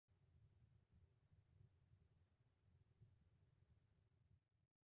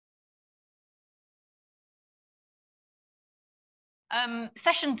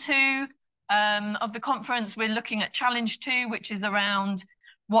Session 2 of the conference, we're looking at Challenge 2, which is around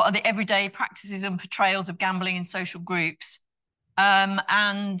what are the everyday practices and portrayals of gambling in social groups.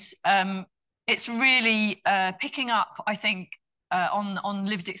 It's really picking up, I think, on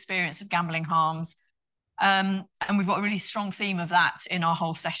lived experience of gambling harms. And we've got a really strong theme of that in our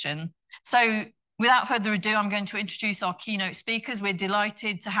whole session. So without further ado, I'm going to introduce our keynote speakers. We're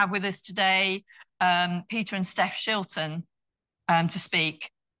delighted to have with us today Peter and Steph Shilton to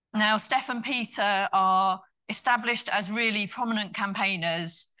speak. Now, Steph and Peter are established as really prominent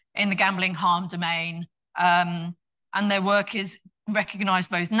campaigners in the gambling harm domain, and their work is recognised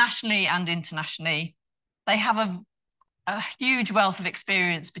both nationally and internationally. They have a huge wealth of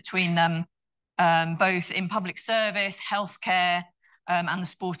experience between them, both in public service, healthcare, and the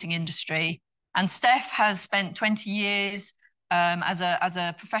sporting industry. And Steph has spent 20 years as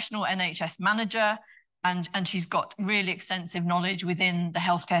a professional NHS manager, and she's got really extensive knowledge within the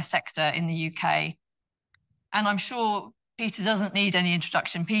healthcare sector in the UK. And I'm sure Peter doesn't need any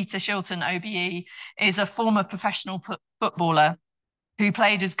introduction. Peter Shilton, OBE, is a former professional footballer who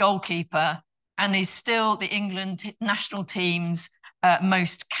played as goalkeeper and is still the England national team's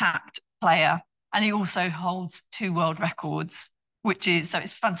most capped player. And he also holds 2 world records, so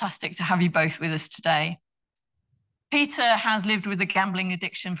it's fantastic to have you both with us today. Peter has lived with a gambling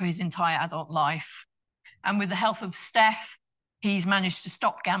addiction for his entire adult life. And with the help of Steph, he's managed to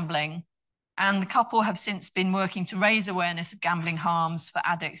stop gambling. And the couple have since been working to raise awareness of gambling harms for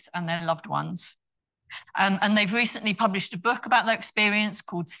addicts and their loved ones. And they've recently published a book about their experience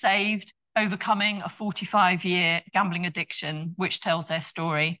called Saved, Overcoming a 45-Year Gambling Addiction, which tells their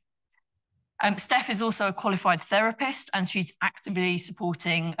story. Steph is also a qualified therapist, and she's actively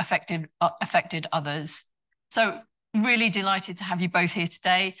supporting affected others. So really delighted to have you both here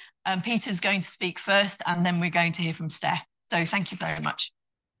today. Peter's going to speak first, and then we're going to hear from Steph. So thank you very much.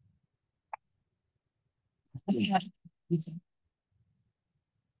 Good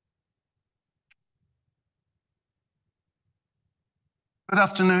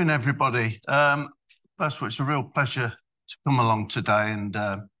afternoon, everybody. First of all, it's a real pleasure to come along today and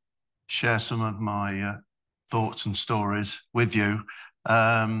share some of my thoughts and stories with you.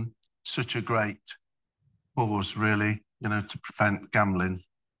 Such a great cause, really, to prevent gambling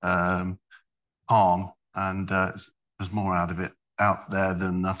harm, and there's more out there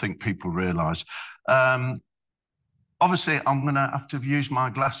than I think people realise. Obviously, I'm going to have to use my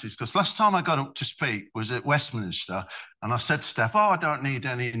glasses because last time I got up to speak was at Westminster, and I said to Steph, I don't need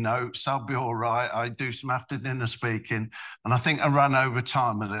any notes, I'll be all right. I do some after dinner speaking, and I think I ran over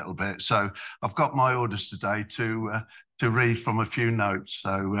time a little bit. So I've got my orders today to read from a few notes,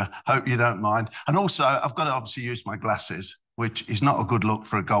 so hope you don't mind. And also, I've got to obviously use my glasses, which is not a good look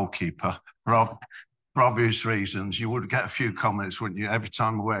for a goalkeeper, for obvious reasons. You would get a few comments, wouldn't you, every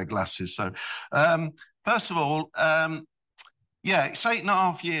time I wear glasses. So first of all, yeah, it's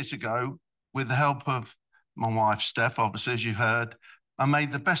 8.5 years ago, with the help of my wife, Steph, obviously, as you heard, I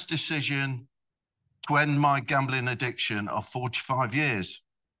made the best decision to end my gambling addiction of 45 years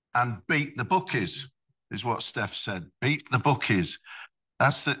and beat the bookies, is what Steph said. Beat the bookies.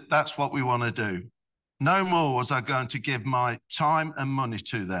 That's what we want to do. No more was I going to give my time and money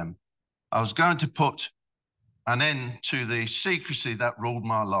to them. I was going to put an end to the secrecy that ruled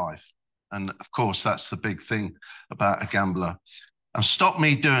my life. And of course, that's the big thing about a gambler. And stop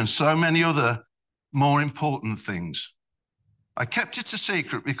me doing so many other more important things. I kept it a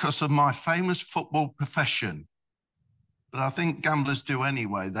secret because of my famous football profession. But I think gamblers do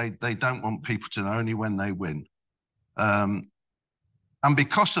anyway. They don't want people to know, only when they win. And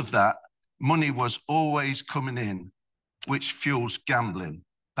because of that, money was always coming in, which fuels gambling.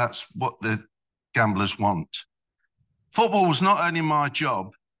 That's what the gamblers want. Football was not only my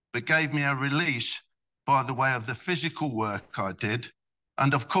job, but gave me a release by the way of the physical work I did,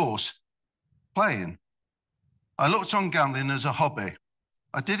 and of course, playing. I looked on gambling as a hobby.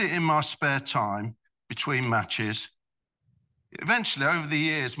 I did it in my spare time between matches. Eventually, over the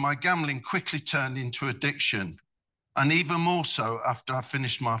years, my gambling quickly turned into addiction, and even more so after I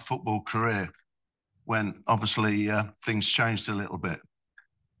finished my football career, when obviously things changed a little bit.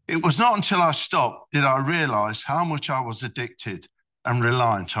 It was not until I stopped did I realise how much I was addicted and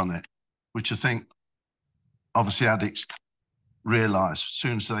reliant on it, which I think obviously addicts realise as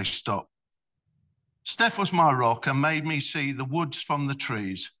soon as they stop. Steph was my rock and made me see the woods from the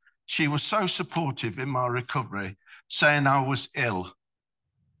trees. She was so supportive in my recovery, saying I was ill.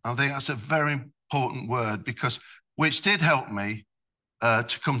 I think that's a very important word, which did help me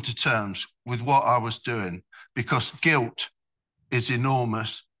to come to terms with what I was doing, because guilt is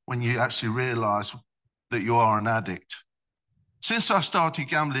enormous when you actually realise that you are an addict. Since I started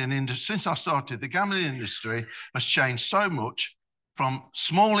the gambling industry has changed so much, from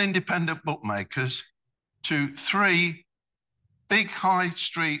small independent bookmakers to 3 big high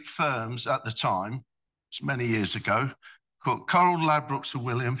street firms at the time, many years ago, called Coral Ladbrokes and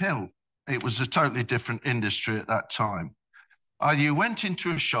William Hill. It was a totally different industry at that time. You went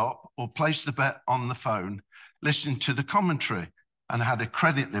into a shop or placed the bet on the phone, listening to the commentary, and had a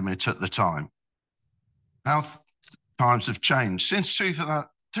credit limit at the time. How times have changed. Since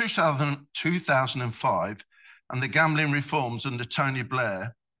 2005 and the gambling reforms under Tony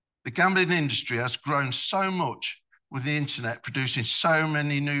Blair, the gambling industry has grown so much, with the internet producing so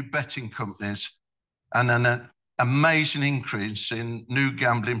many new betting companies and an amazing increase in new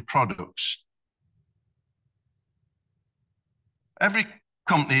gambling products. Every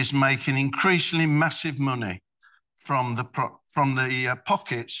company is making increasingly massive money from the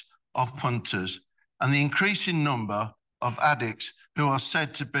pockets of punters and the increasing number of addicts who are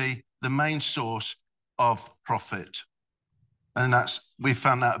said to be the main source of profit. And we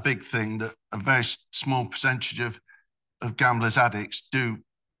found that a big thing, that a very small percentage of gamblers, addicts, do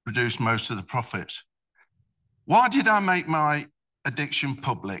produce most of the profits. Why did I make my addiction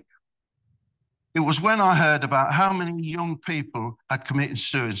public? It was when I heard about how many young people had committed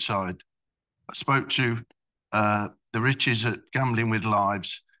suicide. I spoke to the Riches at Gambling with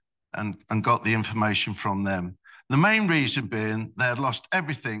Lives and got the information from them. The main reason being they had lost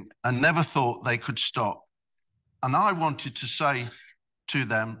everything and never thought they could stop. And I wanted to say to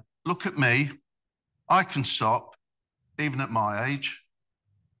them, look at me, I can stop, even at my age,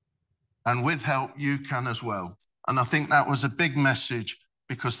 and with help, you can as well. And I think that was a big message,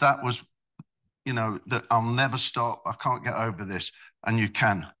 because that was, that I'll never stop, I can't get over this, and you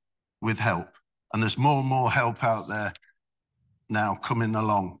can, with help. And there's more and more help out there now coming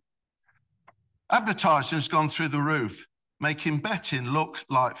along. Advertising has gone through the roof, making betting look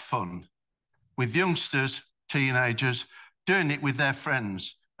like fun, with youngsters, teenagers, doing it with their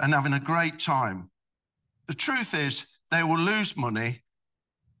friends and having a great time. The truth is, they will lose money,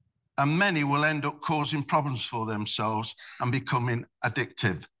 and many will end up causing problems for themselves and becoming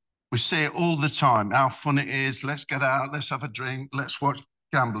addictive. We see it all the time, how fun it is. Let's get out, let's have a drink, let's watch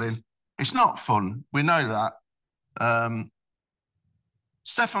gambling. It's not fun, we know that.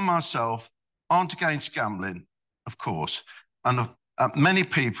 Steph and myself aren't against gambling, of course, and many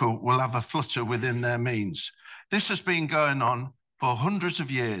people will have a flutter within their means. This has been going on for hundreds of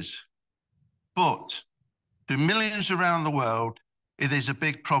years, but to millions around the world, it is a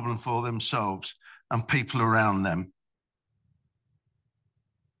big problem for themselves and people around them.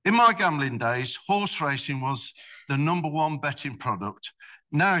 In my gambling days, horse racing was the #1 betting product.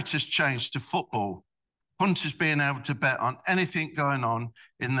 Now it has changed to football. Punters being able to bet on anything going on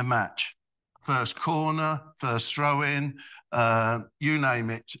in the match. First corner, first throw in, you name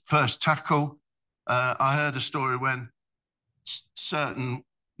it, first tackle. I heard a story when certain,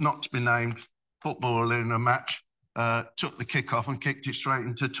 not to be named, footballer in a match took the kick off and kicked it straight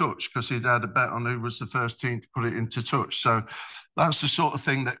into touch because he'd had a bet on who was the first team to put it into touch. So that's the sort of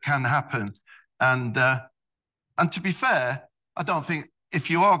thing that can happen. And to be fair, I don't think if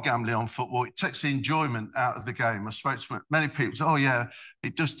you are gambling on football, it takes the enjoyment out of the game. I spoke to many people say, oh yeah,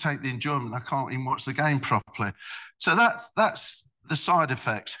 it does take the enjoyment. I can't even watch the game properly. So that's the side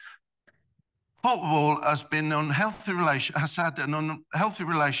effects. Football has had an unhealthy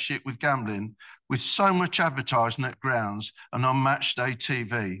relationship with gambling, with so much advertising at grounds and on match day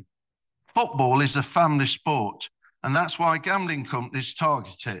TV. Football is a family sport, and that's why gambling companies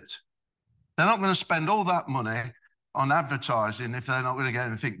target it. They're not going to spend all that money on advertising if they're not going to get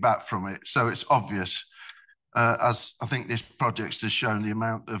anything back from it. So it's obvious, as I think this project has shown, the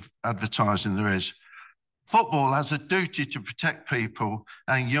amount of advertising there is. Football has a duty to protect people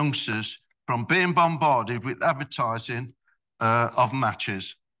and youngsters from being bombarded with advertising of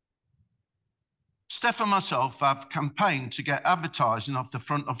matches. Steph and myself have campaigned to get advertising off the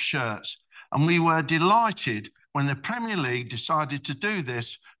front of shirts, and we were delighted when the Premier League decided to do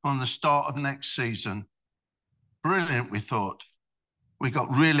this on the start of next season. Brilliant, we thought. We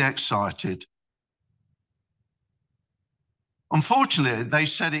got really excited. Unfortunately, they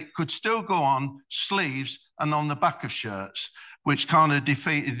said it could still go on sleeves and on the back of shirts, which kind of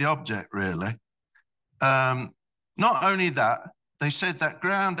defeated the object, really. Not only that, they said that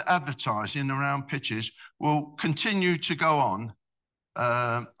ground advertising around pitches will continue to go on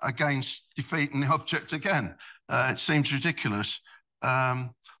against defeating the object again. It seems ridiculous.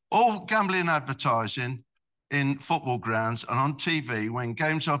 All gambling advertising in football grounds and on TV when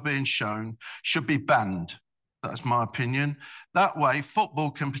games are being shown should be banned. That's my opinion. That way,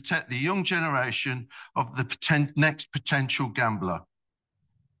 football can protect the young generation of the next potential gambler.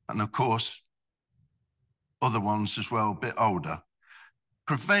 And of course, other ones as well, a bit older.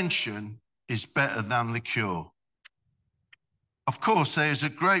 Prevention is better than the cure. Of course, there's a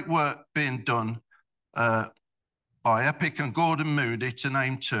great work being done by Epic and Gordon Moody, to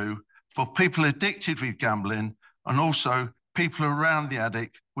name two, for people addicted with gambling and also people around the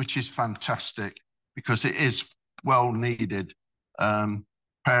addict, which is fantastic because it is well needed.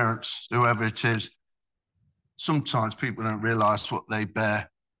 Parents, whoever it is, sometimes people don't realise what they bear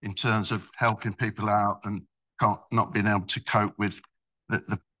in terms of helping people out and not being able to cope with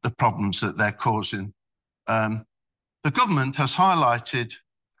the problems that they're causing. The government has highlighted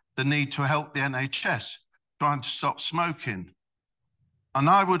the need to help the NHS trying to stop smoking. And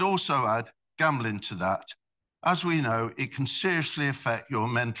I would also add gambling to that. As we know, it can seriously affect your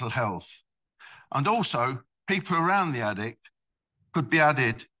mental health. And also, people around the addict could be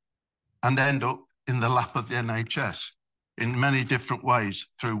added and end up in the lap of the NHS in many different ways,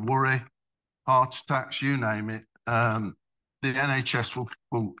 through worry, heart attacks, you name it. The NHS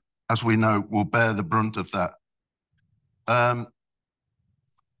will, as we know, will bear the brunt of that.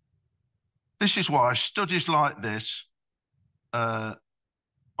 This is why studies like this on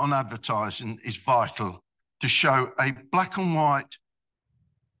advertising is vital, to show a black and white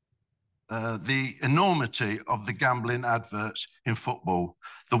the enormity of the gambling adverts in football.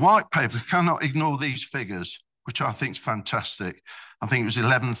 The white paper cannot ignore these figures, which I think is fantastic. I think it was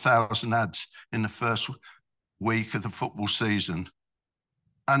 11,000 ads in the first week of the football season,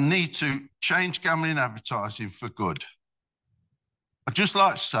 and need to change gambling advertising for good. I'd just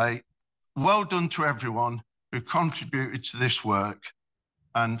like to say, well done to everyone who contributed to this work.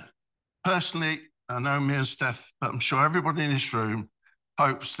 And personally, I know me and Steph, but I'm sure everybody in this room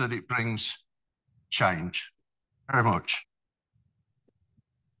hopes that it brings change. Very much.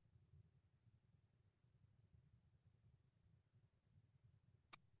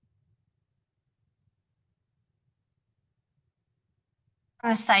 I'm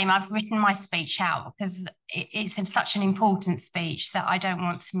the same. I've written my speech out because it's such an important speech that I don't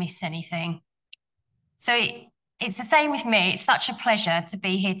want to miss anything. So it's the same with me. It's such a pleasure to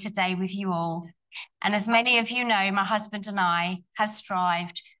be here today with you all. And as many of you know, my husband and I have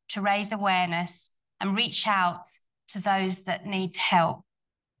strived to raise awareness and reach out to those that need help.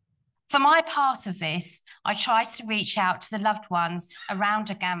 For my part of this, I try to reach out to the loved ones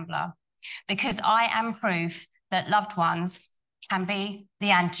around a gambler, because I am proof that loved ones can be the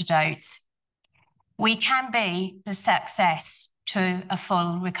antidote. We can be the success to a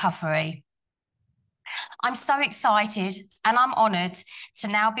full recovery. I'm so excited and I'm honoured to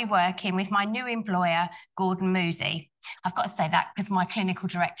now be working with my new employer, Gordon Moody. I've got to say that because my clinical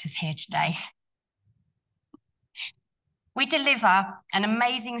director's here today. We deliver an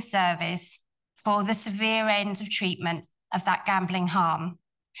amazing service for the severe end of treatment of that gambling harm.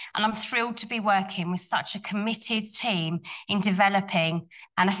 And I'm thrilled to be working with such a committed team in developing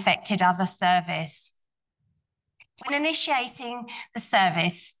an effective other service. When initiating the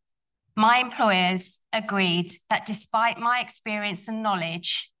service, my employers agreed that despite my experience and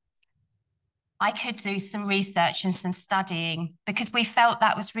knowledge, I could do some research and some studying, because we felt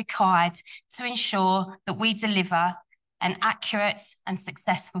that was required to ensure that we deliver an accurate and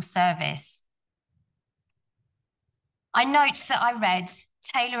successful service. I note that I read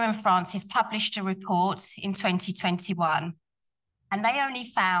Taylor and Francis published a report in 2021, and they only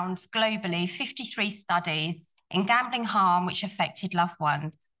found globally 53 studies in gambling harm which affected loved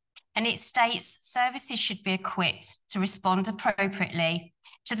ones. And it states services should be equipped to respond appropriately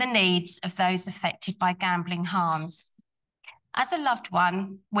to the needs of those affected by gambling harms. As a loved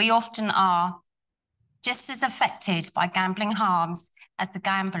one, we often are just as affected by gambling harms as the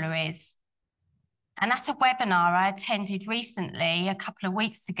gambler is. And at a webinar I attended recently, a couple of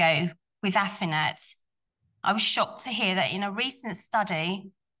weeks ago, with Affinet, I was shocked to hear that in a recent study,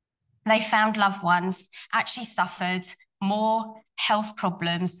 they found loved ones actually suffered more health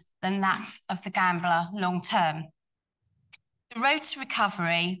problems than that of the gambler long term. The road to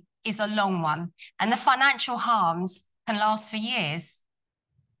recovery is a long one, and the financial harms can last for years.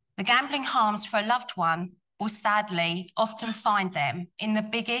 The gambling harms for a loved one will sadly often find them in the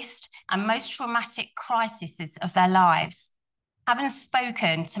biggest and most traumatic crises of their lives. Having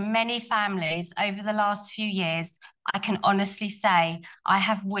spoken to many families over the last few years, I can honestly say I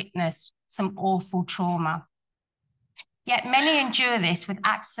have witnessed some awful trauma. Yet many endure this with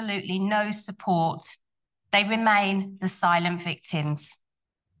absolutely no support. They remain the silent victims.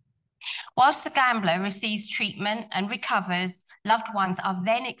 Whilst the gambler receives treatment and recovers loved ones are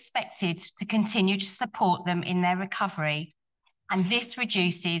then expected to continue to support them in their recovery. And this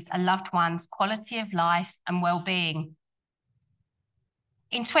reduces a loved one's quality of life and well-being.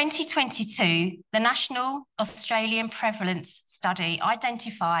 In 2022, the National Australian Prevalence Study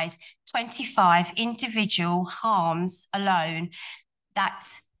identified 25 individual harms alone that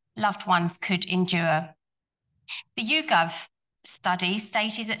loved ones could endure. The YouGov study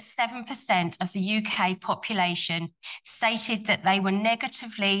stated that 7% of the UK population stated that they were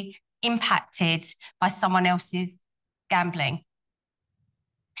negatively impacted by someone else's gambling.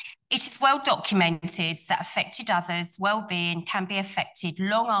 It is well documented that affected others' well-being can be affected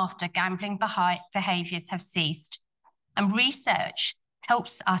long after gambling behaviours have ceased, and research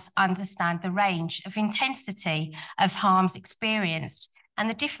helps us understand the range of intensity of harms experienced and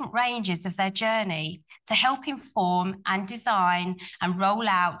the different ranges of their journey to help inform and design and roll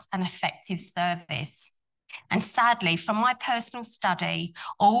out an effective service. And sadly, from my personal study,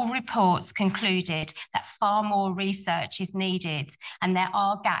 all reports concluded that far more research is needed and there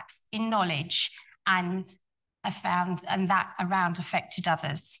are gaps in knowledge and that around affected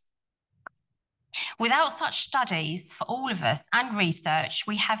others. Without such studies for all of us and research,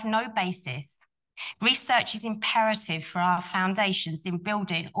 we have no basis. Research is imperative for our foundations in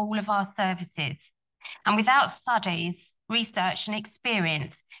building all of our services. And without studies, research and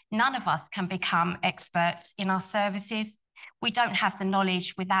experience, none of us can become experts in our services. We don't have the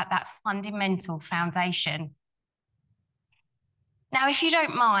knowledge without that fundamental foundation. Now, if you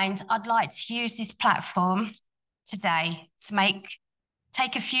don't mind, I'd like to use this platform today to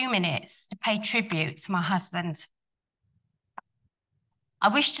take a few minutes to pay tribute to my husband. I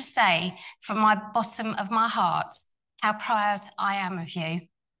wish to say from my bottom of my heart how proud I am of you.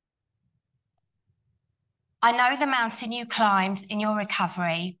 I know the mountain you climbed in your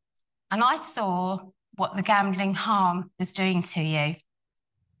recovery, and I saw what the gambling harm was doing to you.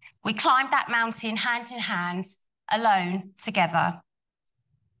 We climbed that mountain hand in hand, alone, together.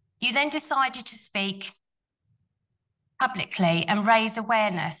 You then decided to speak publicly and raise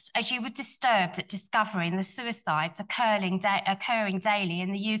awareness as you were disturbed at discovering the suicides occurring daily in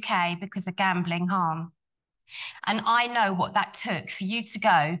the UK because of gambling harm. And I know what that took for you to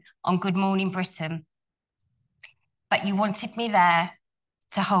go on Good Morning Britain. But you wanted me there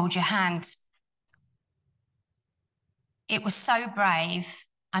to hold your hand. It was so brave,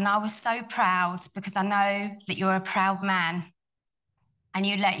 and I was so proud because I know that you're a proud man and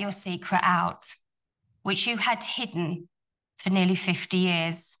you let your secret out, which you had hidden for nearly 50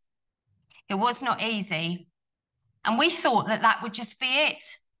 years. It was not easy. And we thought that that would just be it.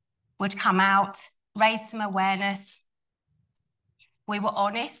 We'd come out, raise some awareness. We were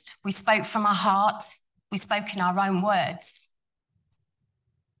honest. We spoke from our heart. We spoke in our own words.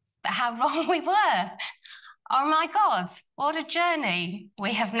 But how wrong we were. Oh my God, what a journey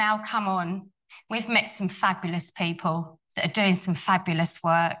we have now come on. We've met some fabulous people that are doing some fabulous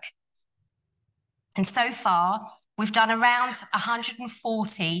work. And so far, we've done around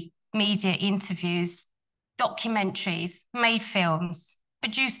 140 media interviews, documentaries, made films,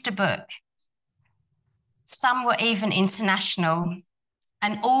 produced a book. Some were even international,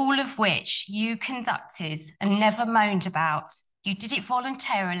 and all of which you conducted and never moaned about. You did it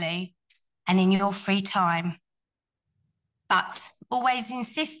voluntarily and in your free time, but always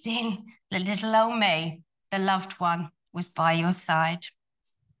insisting that little old me, the loved one, was by your side.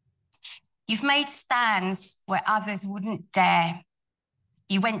 You've made stands where others wouldn't dare.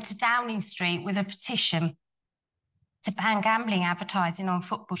 You went to Downing Street with a petition to ban gambling advertising on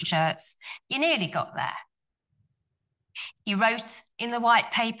football shirts. You nearly got there. You wrote in the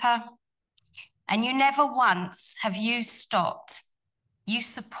white paper, and you never once have you stopped. You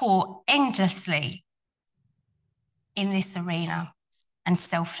support endlessly in this arena and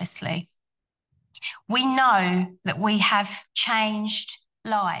selflessly. We know that we have changed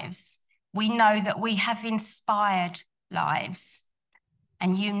lives. We know that we have inspired lives.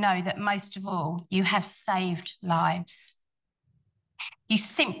 And you know that most of all, you have saved lives. You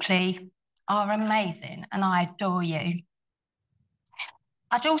simply are amazing, and I adore you.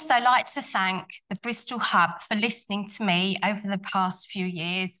 I'd also like to thank the Bristol Hub for listening to me over the past few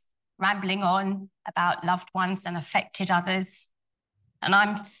years, rambling on about loved ones and affected others. And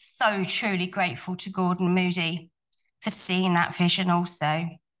I'm so truly grateful to Gordon Moody for seeing that vision also.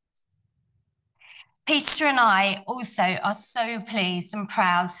 Peter and I also are so pleased and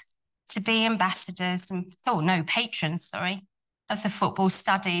proud to be ambassadors and, patrons, of the football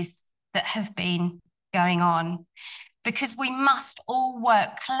studies that have been going on, because we must all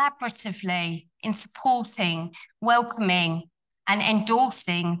work collaboratively in supporting, welcoming and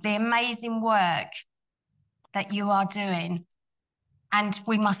endorsing the amazing work that you are doing And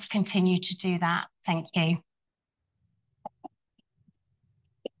we must continue to do that. Thank you.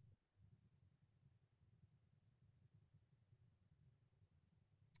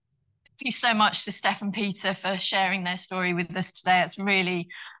 Thank you so much to Steph and Peter for sharing their story with us today. It's really,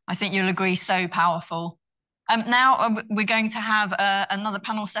 I think you'll agree, so powerful. Now we're going to have another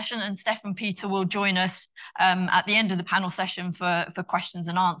panel session, and Steph and Peter will join us at the end of the panel session for questions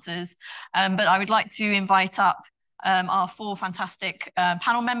and answers. But I would like to invite up our four fantastic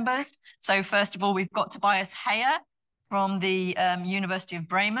panel members. So first of all, we've got Tobias Heyer from the University of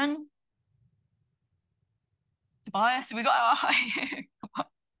Bremen. Tobias, we got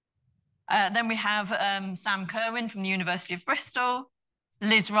then we have Sam Kerwin from the University of Bristol,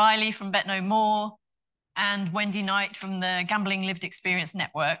 Liz Riley from Bet No More, and Wendy Knight from the Gambling Lived Experience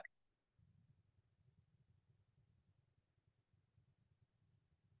Network.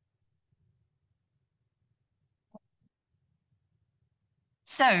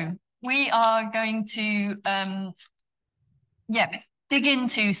 So we are going to dig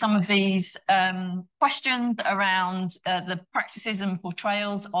into some of these questions around the practices and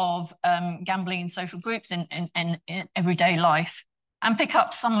portrayals of gambling in social groups in everyday life, and pick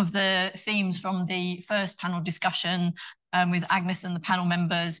up some of the themes from the first panel discussion with Agnes and the panel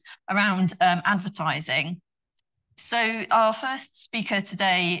members around advertising. So our first speaker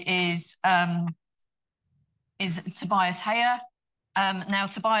today is Tobias Heyer. Now,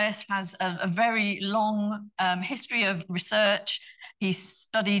 Tobias has a very long history of research. He's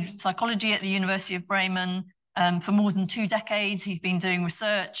studied psychology at the University of Bremen for more than 2 decades. He's been doing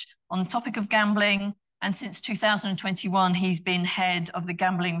research on the topic of gambling. And since 2021, he's been head of the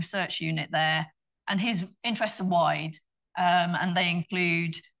Gambling Research Unit there. And his interests are wide, and they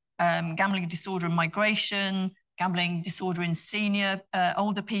include gambling disorder and migration, gambling disorder in senior,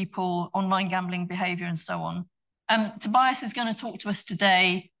 older people, online gambling behavior, and so on. Tobias is going to talk to us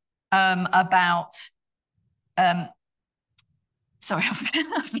today about... Sorry,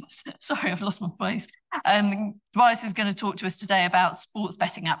 I've lost my place. Tobias is going to talk to us today about sports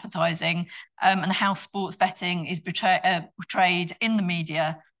betting advertising and how sports betting is portrayed in the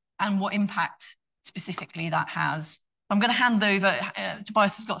media and what impact specifically that has. I'm going to hand over,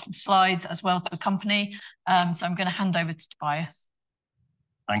 Tobias has got some slides as well to accompany, so I'm going to hand over to Tobias.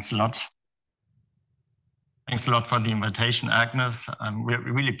 Thanks a lot. Thanks a lot for the invitation, Agnes. We're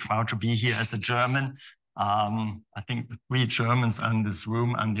really proud to be here as a German. I think 3 Germans are in this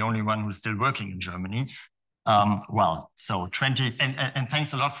room. I'm the only one who's still working in Germany. So 20, and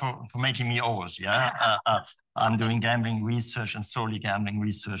thanks a lot for making me old. Yeah, I'm doing gambling research and solely gambling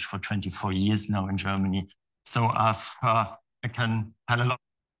research for 24 years now in Germany. So I can tell a lot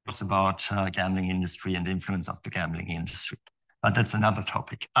about gambling industry and the influence of the gambling industry, but that's another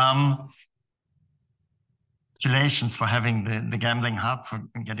topic. Congratulations for having the Gambling Hub, for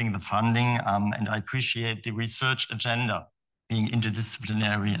getting the funding, and I appreciate the research agenda being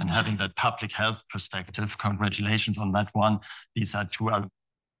interdisciplinary and having that public health perspective. Congratulations on that one. These are 2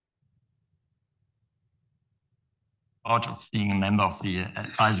 out of being a member of the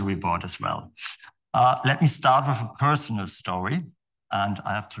advisory board as well. Let me start with a personal story, and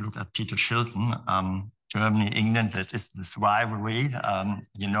I have to look at Peter Shilton. Germany, England, that is this rivalry,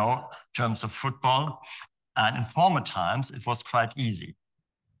 you know, in terms of football. And in former times, it was quite easy.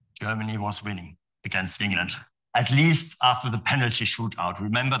 Germany was winning against England, at least after the penalty shootout.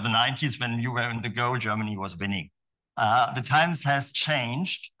 Remember the 90s when you were in the goal, Germany was winning. The times has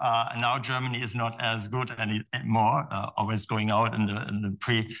changed, and now Germany is not as good anymore, always going out in the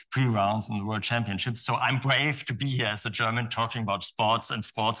pre-rounds in the World Championships. So I'm brave to be here as a German talking about sports and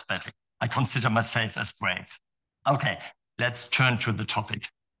sports betting. I consider myself as brave. Okay, let's turn to the topic.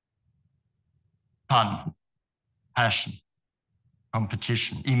 Fun. Passion,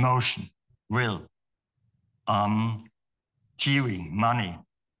 competition, emotion, will, cheering, money.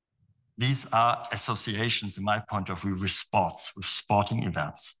 These are associations, in my point of view, with sports, with sporting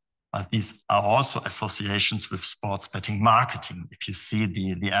events. But these are also associations with sports betting marketing. If you see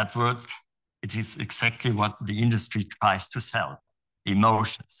the adverts, it is exactly what the industry tries to sell.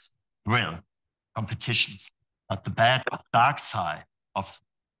 Emotions, will, competitions. But the bad, dark side of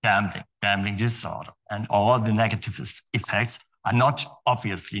gambling disorder, and all the negative effects are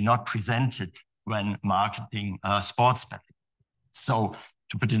obviously not presented when marketing sports betting. So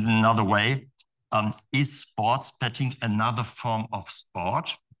to put it in another way, is sports betting another form of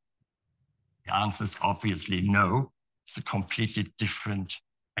sport? The answer is obviously no. It's a completely different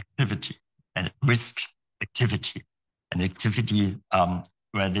activity, and risk activity, an activity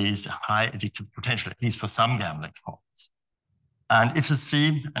where there is a high addictive potential, at least for some gambling forms. And if you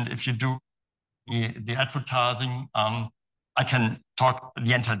see, and if you do the advertising, I can talk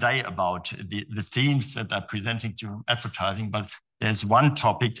the entire day about the themes that are presenting to advertising, but there's one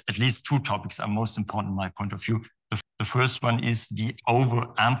topic, at least two topics are most important in my point of view. The first one is the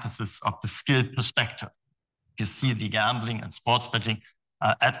overemphasis of the skill perspective. You see the gambling and sports betting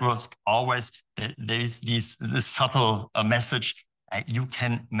adverts always, there is this subtle message you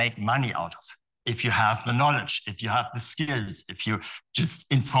can make money out of. If you have the knowledge, if you have the skills, if you just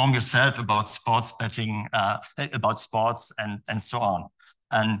inform yourself about sports betting, about sports and so on.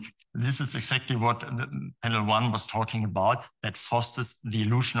 And this is exactly what panel 1 was talking about, that fosters the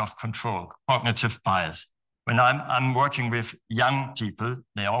illusion of control, cognitive bias. When I'm working with young people,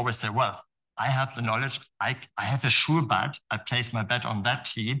 they always say, well, I have the knowledge, I have a sure bet, I place my bet on that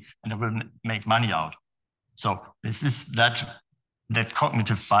team and I will make money out. So this is that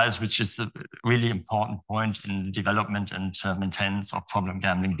cognitive bias, which is a really important point in the development and maintenance of problem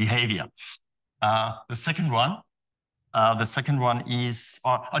gambling behavior. The second one is,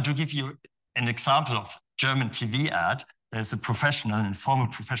 or to give you an example of German TV ad, there's a professional and former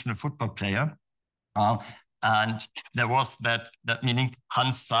professional football player, and there was that meaning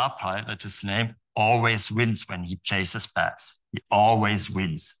Hans Sapai, that is his name, always wins when he places bets. He always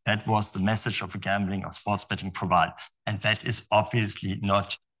wins. That was the message of a gambling or sports betting provider. And that is obviously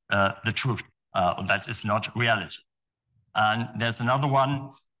not the truth. That is not reality. And there's another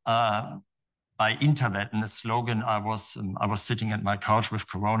one by Internet, and the slogan, I was sitting at my couch with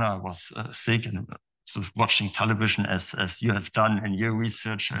Corona, I was sick and watching television as you have done in your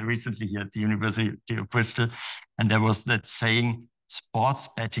research recently here at the University of Bristol. And there was that saying, sports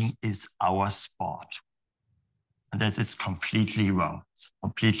betting is our sport. And that is completely wrong. It's a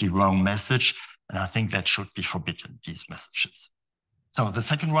completely wrong message. And I think that should be forbidden, these messages. So the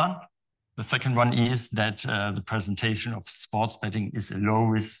second one is that the presentation of sports betting is a low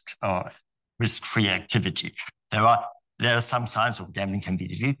risk, risk-free activity. There are some signs of gambling can be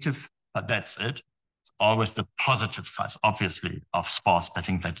addictive, but that's it. It's always the positive sides, obviously, of sports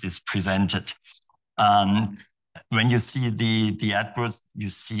betting that is presented. When you see the adverts, you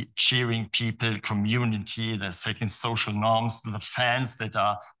see cheering people, community, they're setting social norms, the fans that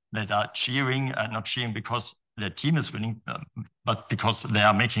are cheering, not cheering because their team is winning, but because they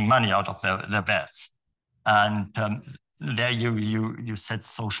are making money out of their bets. And there you set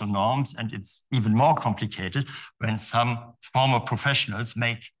social norms, and it's even more complicated when some former professionals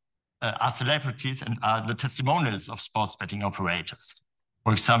are celebrities and are the testimonials of sports betting operators.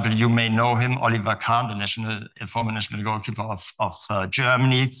 For example, you may know him, Oliver Kahn, the former national goalkeeper of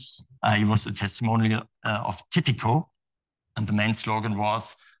Germany. He was a testimonial of Tipico, and the main slogan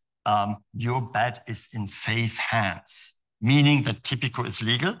was, your bet is in safe hands, meaning that Tipico is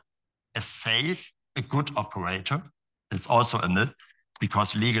legal, a safe, a good operator. It's also a myth,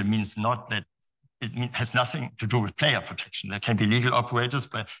 because legal means not that it has nothing to do with player protection. There can be legal operators,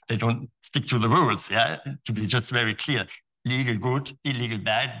 but they don't stick to the rules. Yeah, to be just very clear, legal good, illegal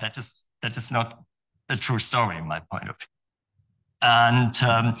bad. That is not a true story in my point of view. And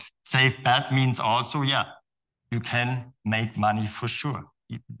safe bet means also, yeah, you can make money for sure.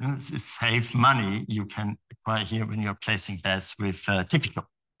 This is safe money you can acquire here when you're placing bets with Tipico.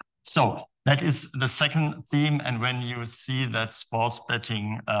 So that is the second theme. And when you see that sports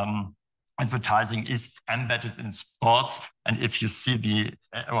betting advertising is embedded in sports, and if you see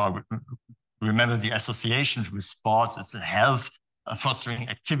remember the associations with sports, it's a health, fostering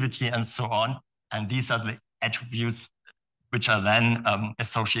activity, and so on. And these are the attributes which are then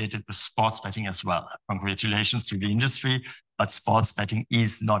associated with sports betting as well. Congratulations to the industry, but sports betting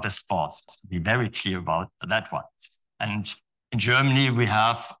is not a sport. To be very clear about that one. And in Germany, we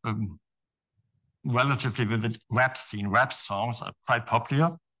have relatively vivid rap scene. Rap songs are quite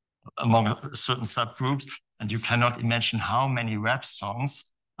popular among certain subgroups, and you cannot imagine how many rap songs,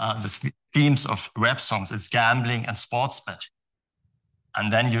 the themes of rap songs is gambling and sports betting.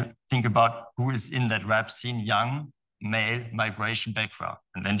 And then you think about who is in that rap scene, young, male, migration background.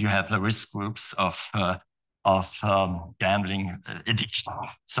 And then you have the risk groups of gambling addiction.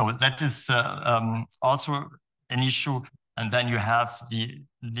 So that is also an issue. And then you have the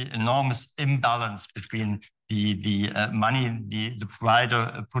enormous imbalance between the money the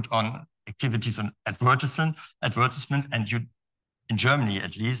provider put on activities on advertisement, and you, in Germany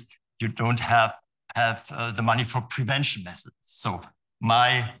at least, you don't have the money for prevention methods. So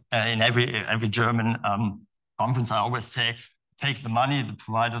in every German conference, I always say, take the money the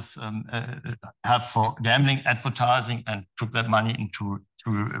providers have for gambling advertising and put that money into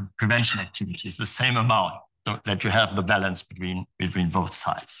prevention activities, the same amount, so that you have the balance between both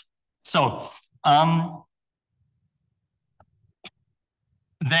sides. So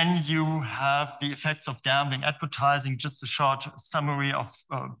Then you have the effects of gambling advertising. Just a short summary of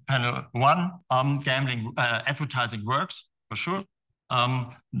panel 1. Gambling advertising works, for sure.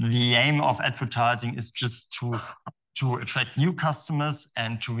 The aim of advertising is just to attract new customers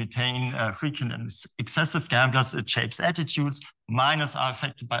and to retain frequent and excessive gamblers. It shapes attitudes. Minors are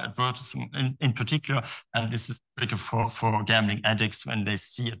affected by advertising in particular, and this is critical for gambling addicts when they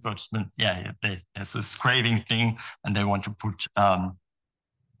see advertisement. There's this craving thing, and they want to put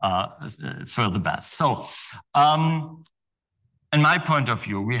further bets. So, in my point of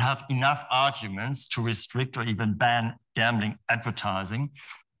view, we have enough arguments to restrict or even ban gambling advertising.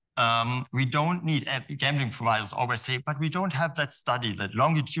 We don't need, gambling providers always say, but we don't have that study, that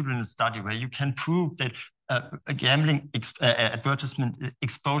longitudinal study where you can prove that a gambling advertisement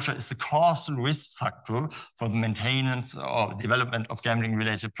exposure is a causal risk factor for the maintenance or development of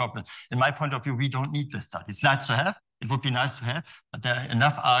gambling-related problems. In my point of view, we don't need this study. It's nice to have. It would be nice to have, but there are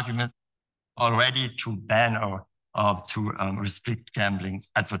enough arguments already to ban or to restrict gambling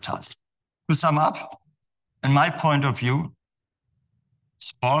advertising. To sum up, in my point of view,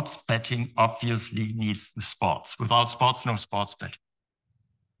 sports betting obviously needs the sports. Without sports, no sports betting.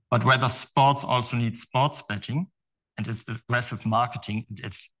 But whether sports also need sports betting and it's aggressive marketing,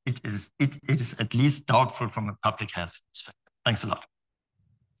 it is at least doubtful from a public health perspective. Thanks a lot.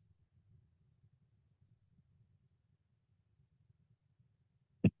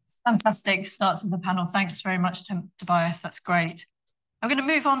 Fantastic start to the panel. Thanks very much, Tobias. That's great. I'm going to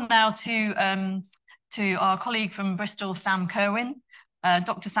move on now to our colleague from Bristol, Sam Kerwin.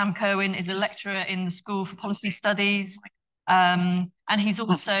 Dr. Sam Kerwin is a lecturer in the School for Policy Studies, and he's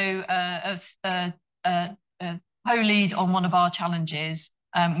also a co-lead on one of our challenges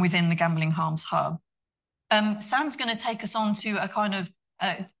within the Gambling Harms Hub. Sam's going to take us on to a kind of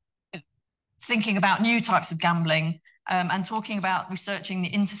thinking about new types of gambling and talking about researching the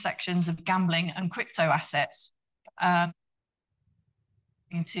intersections of gambling and crypto assets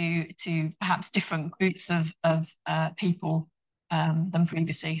to perhaps different groups of people than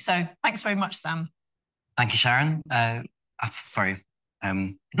previously. So thanks very much, Sam. Thank you, Sharon.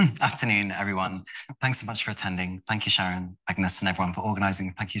 Afternoon, everyone. Thanks so much for attending. Thank you, Sharon, Agnes, and everyone for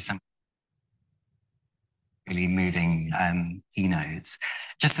organising. Thank you so much. Really moving keynotes.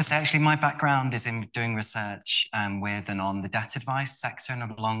 Just to say, actually, my background is in doing research with and on the debt advice sector, and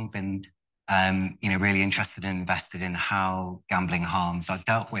I've long been, really interested and invested in how gambling harms are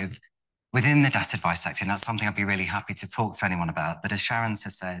dealt with within the debt advice sector, and that's something I'd be really happy to talk to anyone about. But as Sharon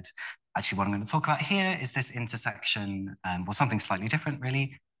has said, actually, what I'm going to talk about here is this intersection, or something slightly different,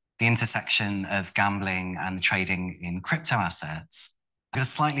 really, the intersection of gambling and trading in crypto assets. So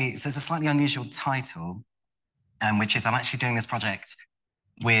it's a slightly unusual title. Which is I'm actually doing this project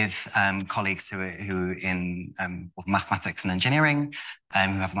with colleagues who in mathematics and engineering, who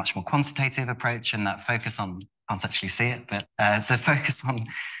have a much more quantitative approach, and that focus on, can't actually see it, but the focus on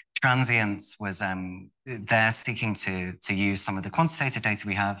transients was they're seeking to use some of the quantitative data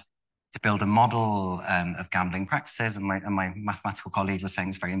we have to build a model of gambling practices. And my mathematical colleague was saying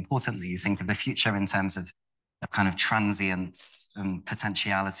it's very important that you think of the future in terms of kind of transience and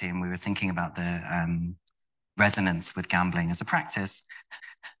potentiality. And we were thinking about the resonance with gambling as a practice.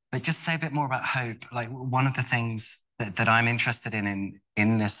 But just say a bit more about hope. Like, one of the things that I'm interested in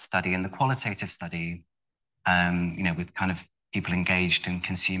this study, in the qualitative study, with kind of people engaged in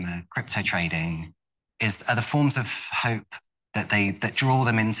consumer crypto trading, are the forms of hope that draw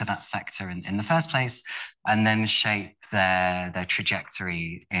them into that sector in the first place, and then shape their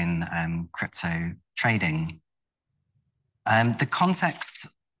trajectory in crypto trading. The context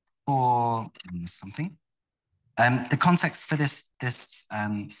for something. The context for this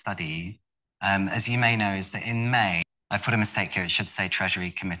study, as you may know, is that in May, I've put a mistake here, it should say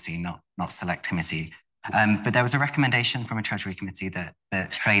Treasury Committee, not Select Committee. But there was a recommendation from a Treasury Committee that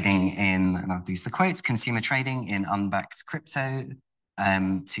trading in, and I'll use the quotes, consumer trading in unbacked crypto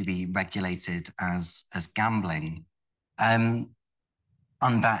to be regulated as gambling.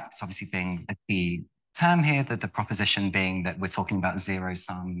 Unbacked obviously being a key term here, that the proposition being that we're talking about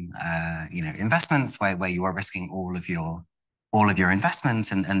zero-sum investments where you are risking all of your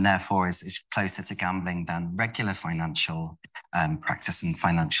investments, and therefore is closer to gambling than regular financial practice and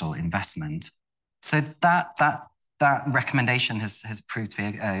financial investment. So that recommendation has proved to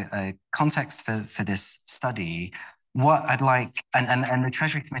be a context for this study. What I'd like, and the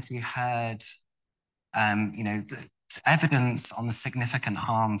Treasury Committee heard evidence on the significant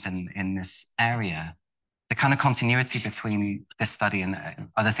harms in this area. The kind of continuity between this study and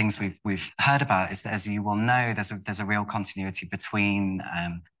other things we've heard about is that, as you will know, there's a real continuity between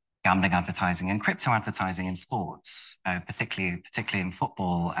gambling advertising and crypto advertising in sports, particularly in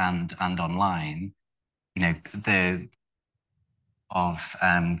football and online. You know,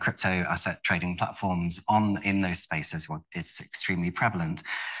 crypto asset trading platforms in those spaces, well, it's extremely prevalent.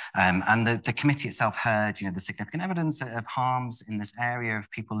 And the committee itself heard, you know, the significant evidence of harms in this area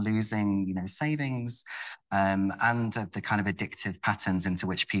of people losing, you know, savings, and of the kind of addictive patterns into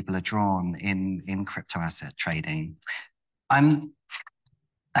which people are drawn in crypto asset trading.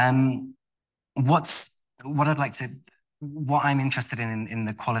 What I'm interested in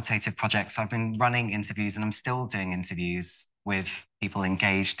the qualitative projects, I've been running interviews and I'm still doing interviews with people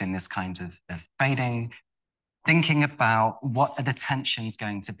engaged in this kind of trading, thinking about what are the tensions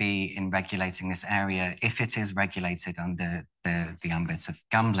going to be in regulating this area if it is regulated under the ambit of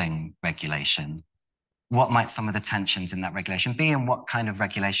gambling regulation. What might some of the tensions in that regulation be, and what kind of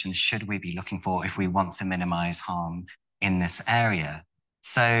regulations should we be looking for if we want to minimize harm in this area?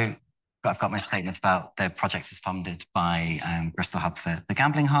 So I've got my statement about the project is funded by Bristol Hub for the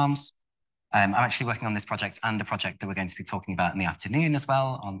Gambling Harms. I'm actually working on this project and a project that we're going to be talking about in the afternoon as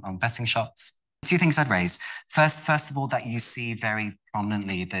well on betting shops. Two things I'd raise. First of all, that you see very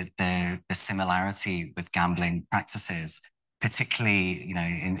prominently the similarity with gambling practices, particularly, you know,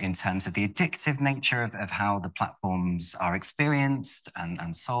 in terms of the addictive nature of how the platforms are experienced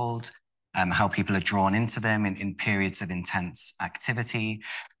and sold, how people are drawn into them in periods of intense activity.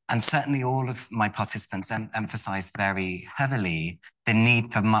 And certainly all of my participants emphasized very heavily the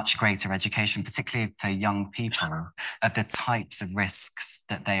need for much greater education, particularly for young people, of the types of risks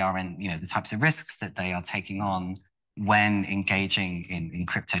that they are in, you know, the types of risks that they are taking on when engaging in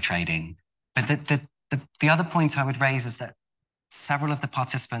crypto trading. But the other point I would raise is that several of the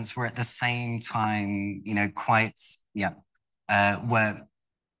participants were at the same time, you know,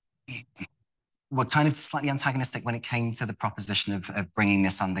 were kind of slightly antagonistic when it came to the proposition of bringing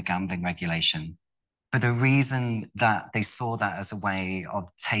this under gambling regulation. But the reason that they saw that as a way of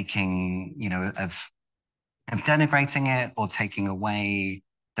taking, you know, of denigrating it or taking away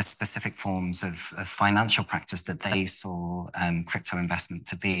the specific forms of financial practice that they saw crypto investment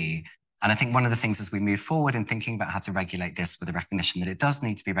to be. And I think one of the things as we move forward in thinking about how to regulate this with the recognition that it does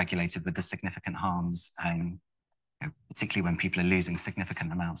need to be regulated with the significant harms, particularly when people are losing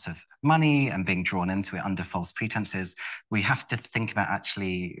significant amounts of money and being drawn into it under false pretenses, we have to think about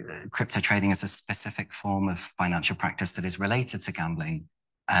actually crypto trading as a specific form of financial practice that is related to gambling,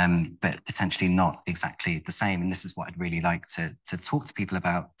 but potentially not exactly the same. And this is what I'd really like to talk to people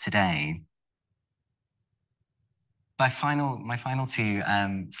about today. My final two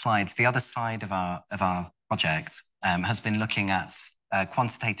slides, the other side of our project has been looking at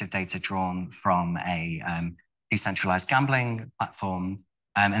quantitative data drawn from a decentralized gambling platform,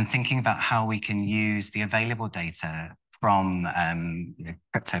 and thinking about how we can use the available data from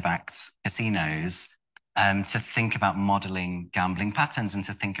crypto-backed casinos to think about modeling gambling patterns and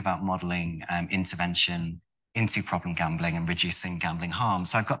to think about modeling intervention into problem gambling and reducing gambling harm.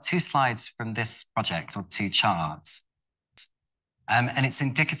 So I've got two slides from this project, or two charts. And it's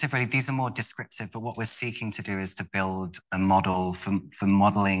indicative, really. These are more descriptive, but what we're seeking to do is to build a model for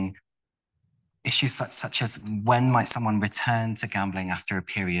modeling issues such as when might someone return to gambling after a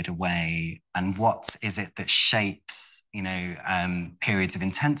period away, and what is it that shapes, you know, periods of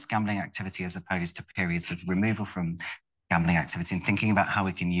intense gambling activity as opposed to periods of removal from gambling activity, and thinking about how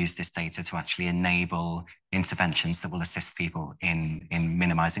we can use this data to actually enable interventions that will assist people in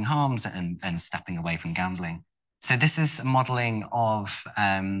minimizing harms and stepping away from gambling. So this is a modeling of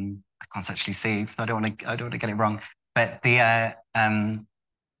I can't actually see, so I don't want to get it wrong, but the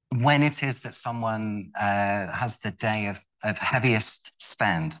when it is that someone has the day of heaviest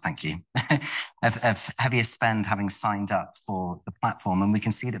spend, thank you, of heaviest spend having signed up for the platform. And we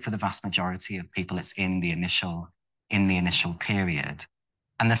can see that for the vast majority of people, it's in the initial period.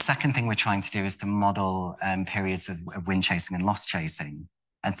 And the second thing we're trying to do is to model periods of win chasing and loss chasing,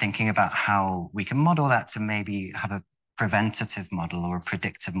 and thinking about how we can model that to maybe have a preventative model or a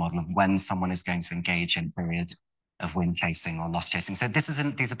predictive model of when someone is going to engage in a period of win chasing or loss chasing. So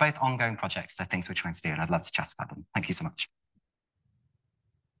these are both ongoing projects. They're things we're trying to do, and I'd love to chat about them. Thank you so much.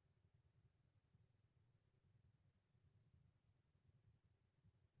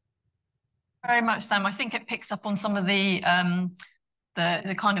 Very much, Sam. I think it picks up on some of the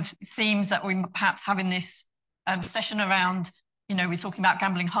kind of themes that we perhaps have in this session around, you know, we're talking about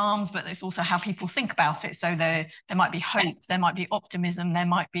gambling harms, but it's also how people think about it. So there might be hope, there might be optimism, there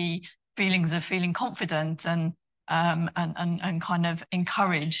might be feelings of feeling confident and kind of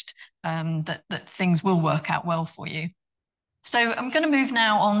encouraged that things will work out well for you. So I'm going to move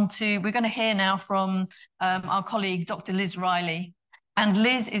now on to, we're going to hear now from our colleague, Dr. Liz Riley, And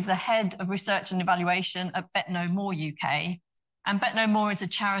Liz is the head of research and evaluation at Bet No More UK. And Bet No More is a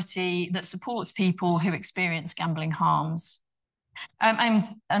charity that supports people who experience gambling harms.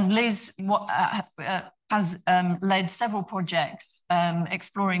 And Liz has led several projects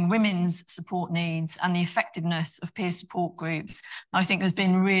exploring women's support needs and the effectiveness of peer support groups. I think has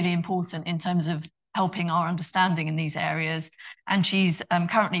been really important in terms of helping our understanding in these areas. And she's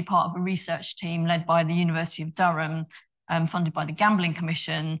currently part of a research team led by the University of Durham, funded by the Gambling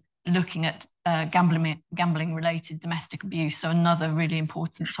Commission, looking at gambling-related domestic abuse. So another really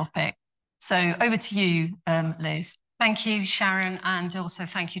important topic. So over to you, Liz. Thank you, Sharon, and also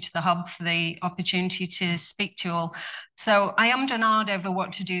thank you to the Hub for the opportunity to speak to you all. So I ummed and ahed over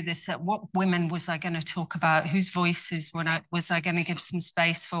what to do this, what women was I going to talk about, whose voices was I going to give some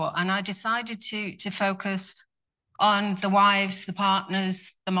space for, and I decided to focus on the wives, the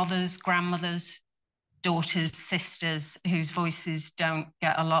partners, the mothers, grandmothers, daughters, sisters, whose voices don't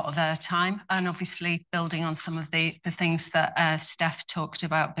get a lot of airtime, and obviously building on some of the things that Steph talked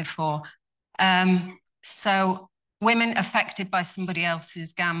about before. So women affected by somebody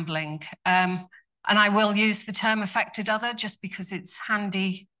else's gambling. And I will use the term affected other just because it's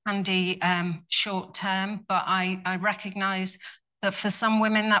handy short term, but I recognize that for some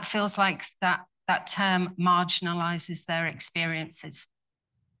women that feels like that term marginalizes their experiences.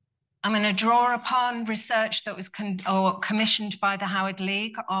 I'm going to draw upon research that was commissioned by the Howard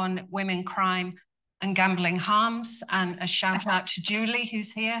League on women crime and gambling harms, and a shout out to Julie,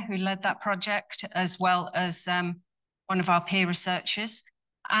 who's here, who led that project, as well as one of our peer researchers,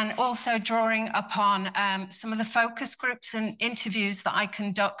 and also drawing upon some of the focus groups and interviews that I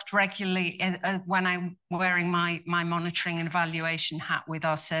conduct regularly when I'm wearing my monitoring and evaluation hat with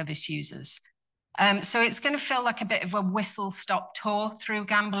our service users. So it's going to feel like a bit of a whistle-stop tour through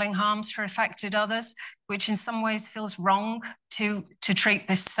gambling harms for affected others, which in some ways feels wrong to treat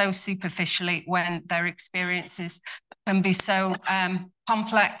this so superficially when their experiences can be so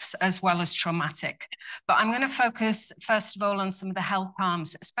complex as well as traumatic. But I'm going to focus, first of all, on some of the health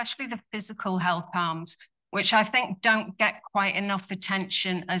harms, especially the physical health harms, which I think don't get quite enough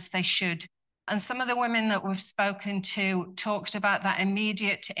attention as they should. And some of the women that we've spoken to talked about that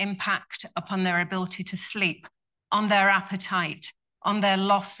immediate impact upon their ability to sleep, on their appetite, on their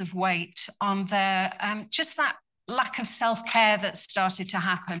loss of weight, on their just that lack of self-care that started to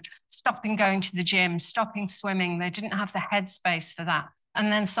happen, stopping going to the gym, stopping swimming. They didn't have the headspace for that.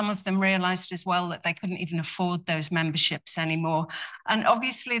 And then some of them realized as well that they couldn't even afford those memberships anymore. And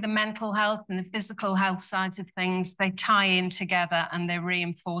obviously the mental health and the physical health sides of things, they tie in together and they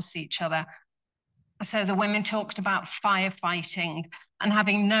reinforce each other. So the women talked about firefighting and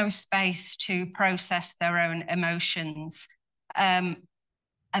having no space to process their own emotions,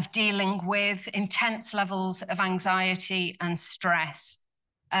 of dealing with intense levels of anxiety and stress.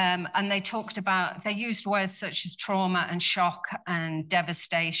 And they talked about, they used words such as trauma and shock and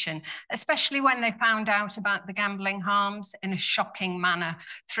devastation, especially when they found out about the gambling harms in a shocking manner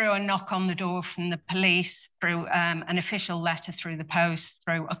through a knock on the door from the police, through an official letter through the post,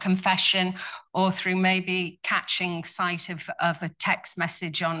 through a confession, or through maybe catching sight of a text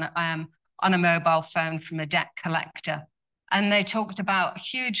message on a mobile phone from a debt collector. And they talked about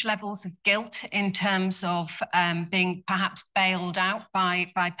huge levels of guilt in terms of being perhaps bailed out by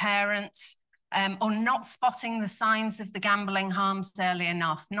parents, or not spotting the signs of the gambling harms early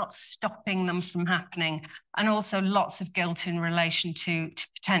enough, not stopping them from happening, and also lots of guilt in relation to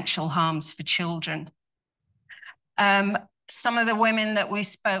potential harms for children. Some of the women that we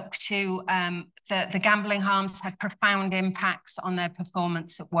spoke to, the gambling harms had profound impacts on their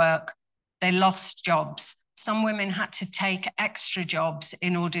performance at work. They lost jobs. Some women had to take extra jobs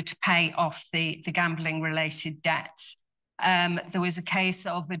in order to pay off the gambling-related debts. There was a case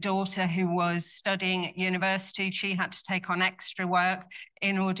of a daughter who was studying at university. She had to take on extra work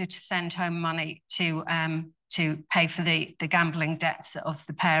in order to send home money to pay for the gambling debts of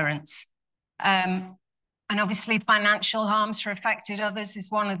the parents. And obviously financial harms for affected others is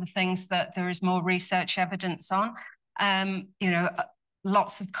one of the things that there is more research evidence on.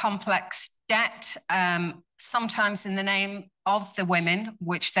 Lots of complex debt, sometimes in the name of the women,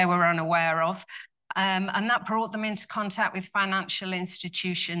 which they were unaware of. And that brought them into contact with financial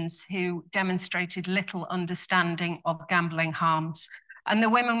institutions who demonstrated little understanding of gambling harms. And the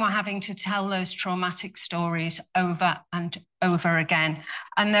women were having to tell those traumatic stories over and over again.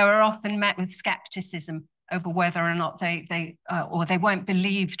 And they were often met with skepticism over whether or not they weren't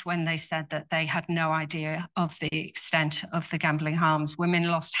believed when they said that they had no idea of the extent of the gambling harms. Women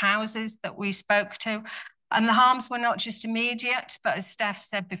lost houses that we spoke to, and the harms were not just immediate, but as Steph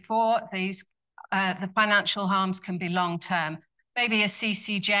said before, the financial harms can be long-term. maybe a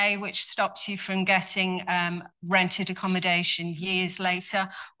CCJ, which stops you from getting rented accommodation years later,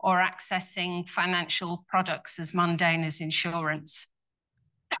 or accessing financial products as mundane as insurance.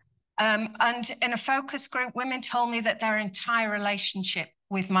 And in a focus group, women told me that their entire relationship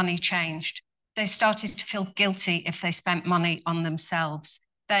with money changed. They started to feel guilty if they spent money on themselves.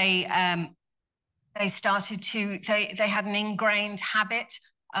 They had an ingrained habit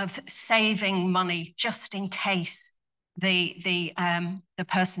of saving money just in case the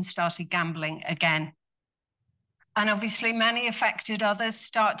person started gambling again. And obviously many affected others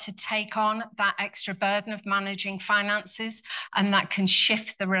start to take on that extra burden of managing finances, and that can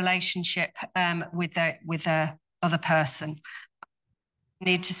shift the relationship with the other person. I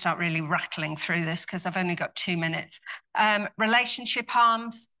need to start really rattling through this because I've only got 2 minutes. Relationship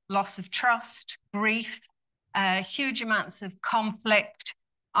harms, loss of trust, grief, huge amounts of conflict,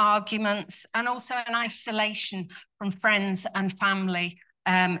 arguments, and also an isolation from friends and family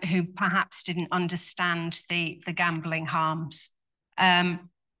who perhaps didn't understand the gambling harms.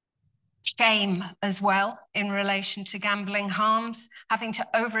 Shame as well in relation to gambling harms, having to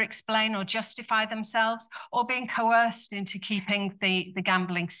over-explain or justify themselves, or being coerced into keeping the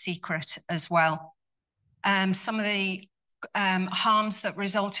gambling secret as well. Some of the harms that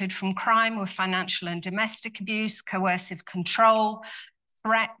resulted from crime were financial and domestic abuse, coercive control,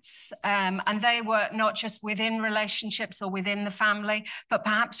 threats, and they were not just within relationships or within the family, but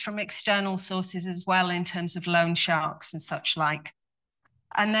perhaps from external sources as well, in terms of loan sharks and such like.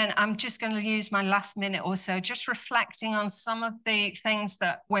 And then I'm just going to use my last minute or so just reflecting on some of the things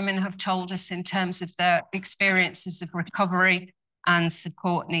that women have told us in terms of their experiences of recovery and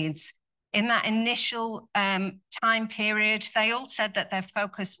support needs. In that initial time period, they all said that their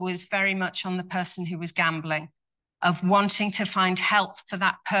focus was very much on the person who was gambling, of wanting to find help for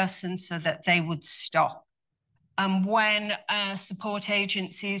that person so that they would stop. And when support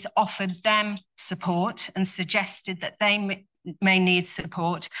agencies offered them support and suggested that they may need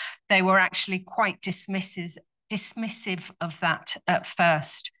support, they were actually quite dismissive of that at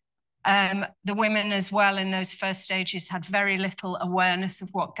first. The women as well in those first stages had very little awareness of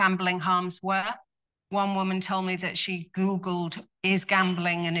what gambling harms were. One woman told me that she Googled, "Is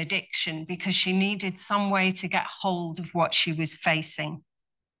gambling an addiction?" because she needed some way to get hold of what she was facing.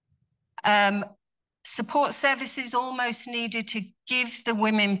 Support services almost needed to give the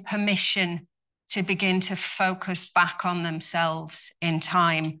women permission to begin to focus back on themselves in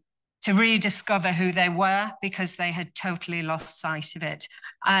time, to rediscover who they were because they had totally lost sight of it.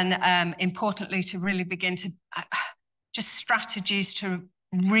 And importantly, to really begin to just strategies to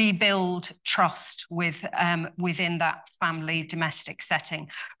rebuild trust within that family domestic setting.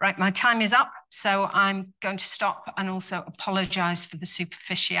 Right, my time is up, so I'm going to stop and also apologize for the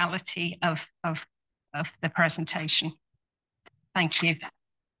superficiality of the presentation. Thank you.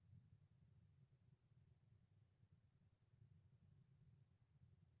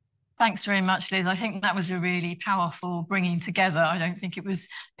 Thanks very much, Liz. I think that was a really powerful bringing together. I don't think it was,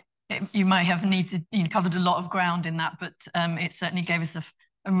 you may have covered a lot of ground in that, but it certainly gave us a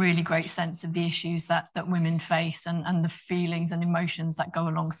really great sense of the issues that women face and the feelings and emotions that go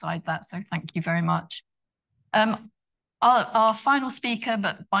alongside that. So thank you very much. Our final speaker,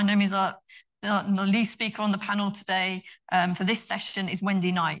 but by no means our least speaker on the panel today for this session, is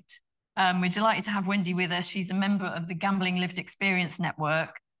Wendy Knight. We're delighted to have Wendy with us. She's a member of the Gambling Lived Experience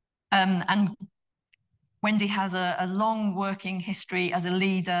Network. And Wendy has a long working history as a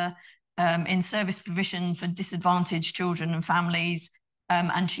leader in service provision for disadvantaged children and families.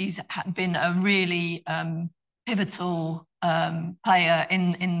 And she's been a really pivotal player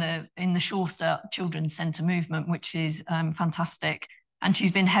in the Shorester Children's Centre movement, which is fantastic. And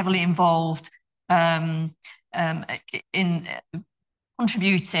she's been heavily involved in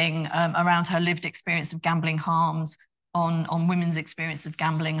contributing around her lived experience of gambling harms, on women's experience of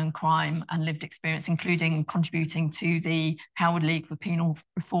gambling and crime and lived experience, including contributing to the Howard League for Penal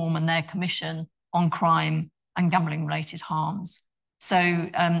Reform and their commission on crime and gambling related harms. So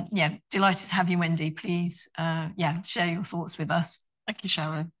yeah, delighted to have you, Wendy. Please, share your thoughts with us. Thank you,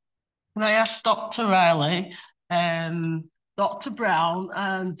 Sharon. Can I ask Dr. Riley, Dr. Brown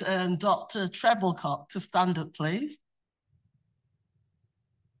and Dr. Treblecock to stand up, please?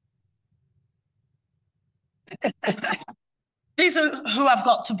 These are who I've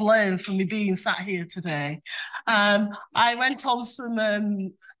got to blame for me being sat here today. I went on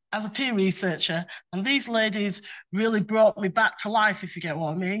some as a peer researcher, and these ladies really brought me back to life, if you get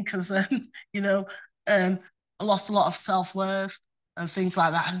what I mean, because I lost a lot of self-worth and things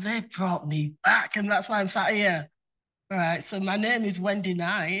like that, and they brought me back, and that's why I'm sat here. All right, so my name is Wendy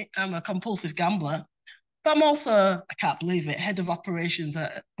Knight. I'm a compulsive gambler. But I'm also, I can't believe it, head of operations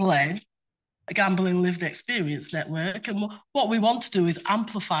at Blaine, a gambling lived experience network. And what we want to do is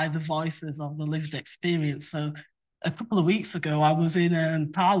amplify the voices of the lived experience. So a couple of weeks ago, I was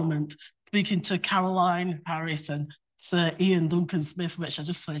in Parliament speaking to Caroline Harris and Sir Ian Duncan Smith, which I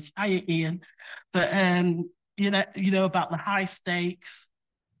just said, hi, Ian. But, you know about the high stakes,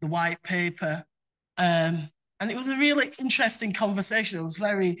 the white paper. And it was a really interesting conversation. I was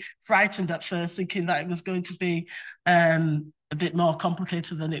very frightened at first, thinking that it was going to be a bit more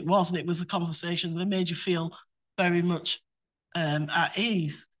complicated than it was. And it was a conversation that made you feel very much at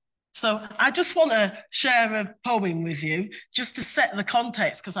ease. So I just want to share a poem with you just to set the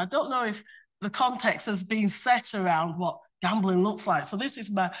context, because I don't know if the context has been set around what gambling looks like. So this is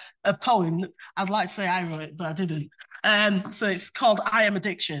a poem. I'd like to say I wrote it, but I didn't. So it's called I Am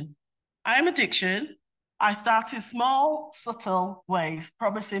Addiction. I am addiction. I started small, subtle ways,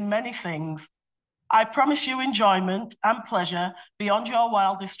 promising many things. I promise you enjoyment and pleasure beyond your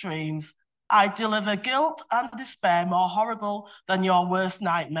wildest dreams. I deliver guilt and despair more horrible than your worst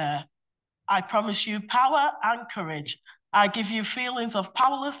nightmare. I promise you power and courage. I give you feelings of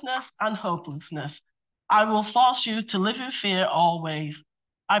powerlessness and hopelessness. I will force you to live in fear always.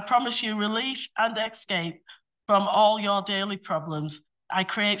 I promise you relief and escape from all your daily problems. I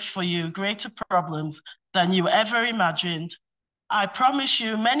create for you greater problems than you ever imagined. I promise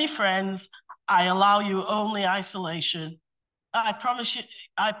you many friends. I allow you only isolation. I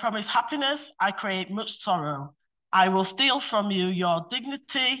promise happiness. I create much sorrow. I will steal from you your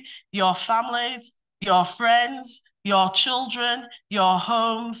dignity, your families, your friends, your children, your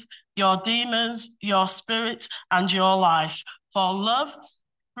homes, your demons, your spirit, and your life. For love,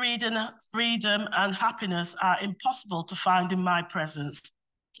 freedom, and happiness are impossible to find in my presence.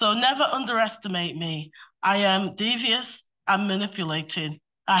 So never underestimate me. I am devious and manipulating.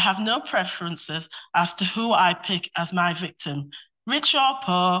 I have no preferences as to who I pick as my victim. Rich or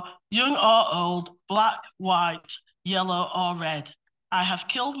poor, young or old, black, white, yellow or red. I have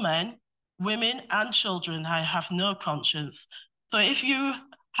killed men, women and children. I have no conscience. So if you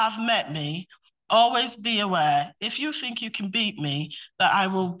have met me, always be aware, if you think you can beat me, that I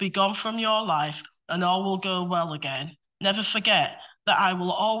will be gone from your life and all will go well again. Never forget that I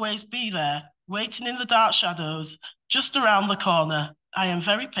will always be there, waiting in the dark shadows, just around the corner. I am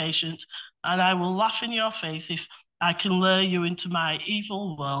very patient, and I will laugh in your face if I can lure you into my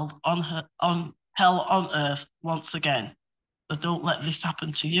evil world on hell on earth once again. But don't let this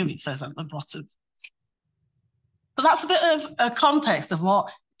happen to you, it says at the bottom. But that's a bit of a context of what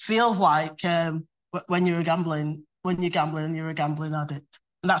it feels like when you're gambling and you're a gambling addict.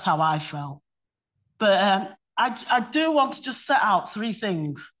 And that's how I felt. But I do want to just set out three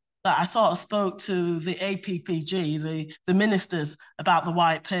things that I sort of spoke to the APPG, the ministers, about the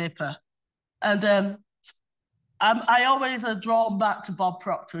white paper. And I always are drawn back to Bob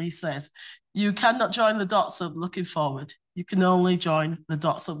Proctor. He says, you cannot join the dots up looking forward. You can only join the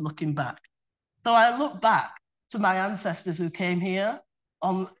dots up looking back. So I look back to my ancestors who came here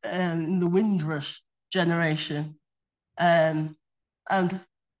on the Windrush generation. And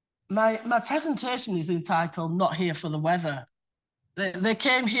my presentation is entitled Not Here for the Weather. They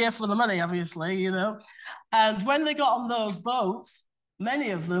came here for the money, obviously, you know. And when they got on those boats, many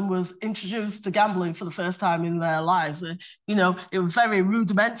of them was introduced to gambling for the first time in their lives. You know, it was very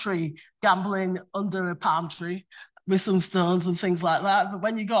rudimentary gambling under a palm tree with some stones and things like that. But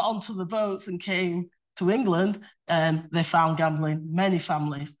when you got onto the boats and came to England, they found gambling, many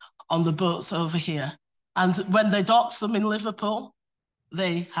families on the boats over here. And when they docked them in Liverpool,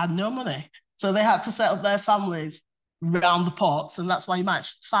 they had no money. So they had to set up their families around the ports. And that's why you might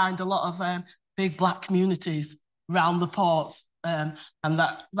find a lot of big black communities around the ports. And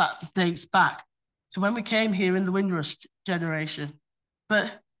that dates back to when we came here in the Windrush generation.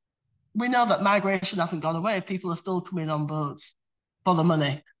 But we know that migration hasn't gone away. People are still coming on boats for the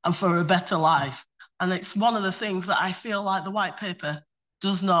money and for a better life. And it's one of the things that I feel like the white paper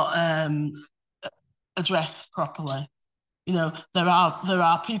does not address properly. You know, there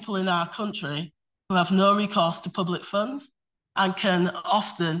are people in our country who have no recourse to public funds and can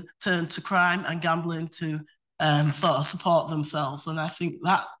often turn to crime and gambling to sort of support themselves. And I think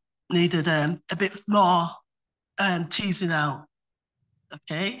that needed a bit more teasing out.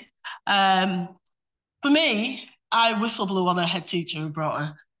 Okay. For me, I whistle blew on a head teacher who brought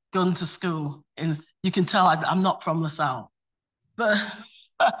a gun to school. And you can tell I'm not from the South. But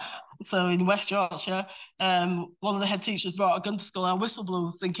so in West Yorkshire, one of the head teachers brought a gun to school and I whistle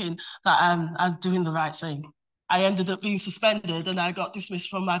blew thinking that I'm doing the right thing. I ended up being suspended and I got dismissed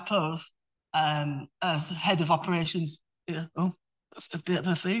from my post as head of operations. Yeah. Oh, a bit of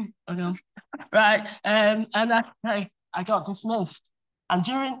a theme. Right, and I got dismissed, and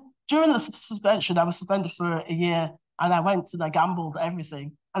during the suspension, I was suspended for a year, and I went and I gambled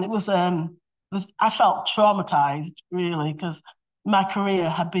everything, and it was I felt traumatized really because my career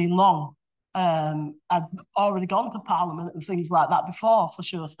had been long. I'd already gone to Parliament and things like that before for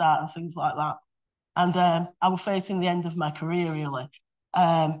Sure Start and things like that, and I was facing the end of my career really,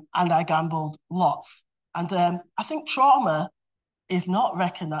 and I gambled lots, and I think trauma is not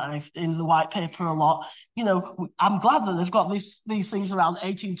recognised in the white paper a lot. You know, I'm glad that they've got these things around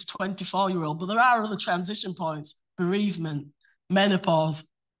 18 to 24-year-old, but there are other transition points, bereavement, menopause.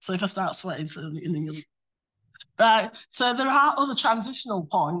 So if I start sweating, right. So there are other transitional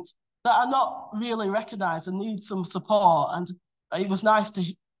points that are not really recognised and need some support. And it was nice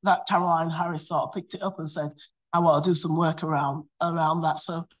that Caroline Harris sort of picked it up and said, I want to do some work around that.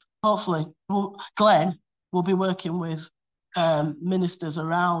 So hopefully Glenn will be working with ministers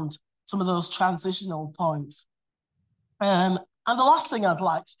around some of those transitional points. And the last thing I'd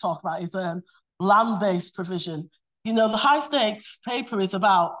like to talk about is land-based provision. You know, the high stakes paper is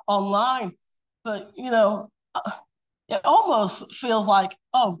about online, but, you know, it almost feels like,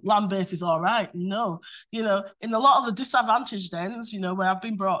 oh, land-based is all right. No, you know, in a lot of the disadvantaged ends, you know, where I've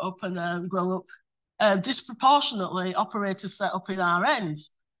been brought up and grown up, disproportionately operators set up in our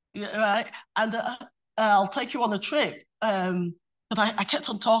ends, right? And I'll take you on a trip. But I kept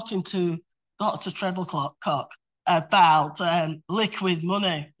on talking to Dr. Treblecock about liquid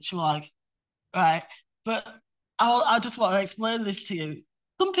money. She was like, right, but I just want to explain this to you.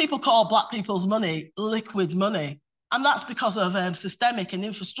 Some people call Black people's money liquid money, and that's because of systemic and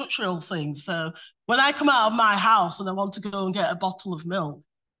infrastructural things. So when I come out of my house and I want to go and get a bottle of milk,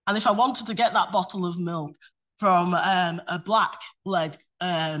 and if I wanted to get that bottle of milk from a Black-led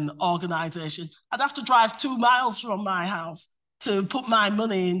organisation, I'd have to drive 2 miles from my house to put my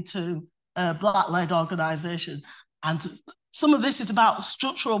money into a Black-led organisation. And some of this is about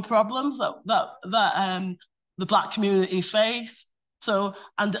structural problems that the Black community face. So,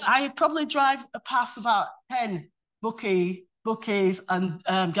 and I probably drive past about 10 bookies and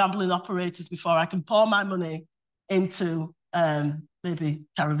gambling operators before I can pour my money into maybe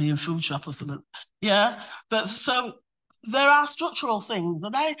Caribbean food shop or something. Yeah, but so there are structural things,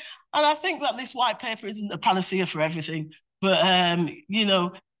 and I think that this white paper isn't a panacea for everything, but you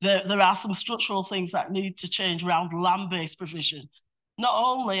know, there are some structural things that need to change around land-based provision. Not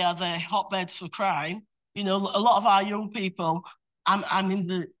only are they hotbeds for crime, you know, a lot of our young people. I'm in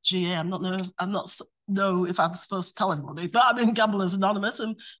the GA. I'm not know if I'm supposed to tell anybody, but I'm in Gamblers Anonymous,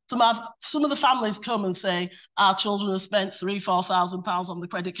 and some of the families come and say our children have spent £3,000-4,000 on the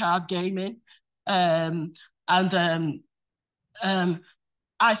credit card gaming, and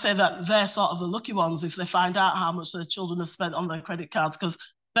I say that they're sort of the lucky ones if they find out how much their children have spent on their credit cards, because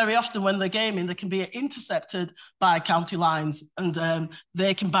very often when they're gaming, they can be intercepted by county lines, and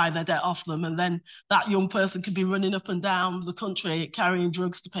they can buy their debt off them. And then that young person can be running up and down the country carrying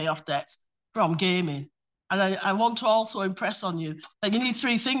drugs to pay off debts from gaming. And I want to also impress on you that you need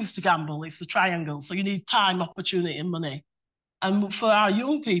 3 things to gamble. It's the triangle. So you need time, opportunity, and money. And for our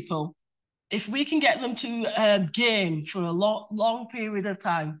young people, if we can get them to game for a long period of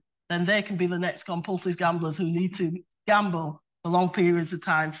time, then they can be the next compulsive gamblers who need to gamble for long periods of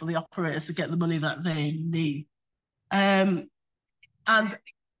time for the operators to get the money that they need. And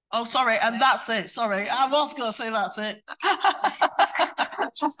oh, sorry, and that's it. Sorry, I was going to say that's it.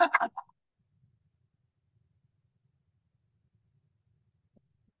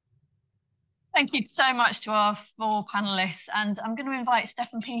 Thank you so much to our 4 panelists. And I'm going to invite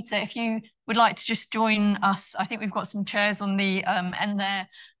Steph and Peter, if you would like to just join us. I think we've got some chairs on the end there.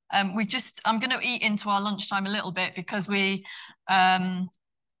 I'm going to eat into our lunchtime a little bit because we've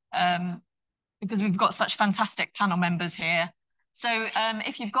got such fantastic panel members here. So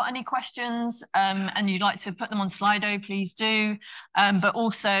if you've got any questions and you'd like to put them on Slido, please do. But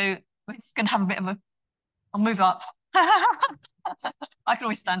also, we're going to have a bit of a, I'll move up. I can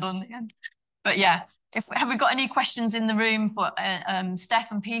always stand on the end. But yeah, have we got any questions in the room for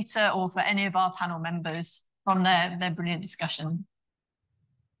Steph and Peter, or for any of our panel members from their brilliant discussion?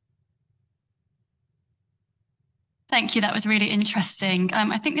 Thank you, that was really interesting.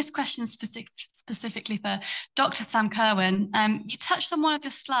 I think this question is specifically for Dr. Sam Kerwin. You touched on one of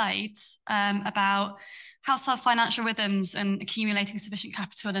your slides about household financial rhythms and accumulating sufficient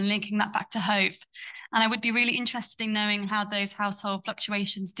capital and linking that back to hope. And I would be really interested in knowing how those household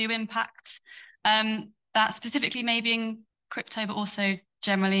fluctuations do impact that, specifically maybe in crypto, but also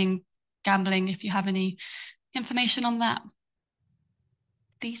generally in gambling, if you have any information on that,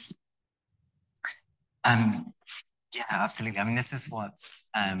 please. Yeah, absolutely. I mean, this is what's,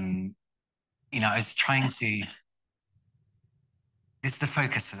 you know, I was trying to, this is the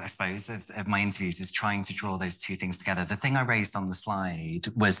focus, I suppose, of my interviews, is trying to draw those two things together. The thing I raised on the slide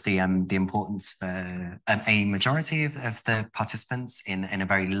was the importance for a majority of the participants in a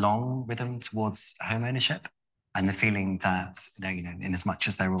very long rhythm towards home ownership, and the feeling that, you know, in as much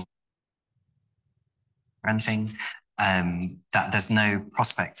as they're all renting, that there's no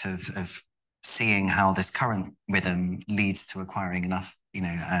prospect of seeing how this current rhythm leads to acquiring enough, you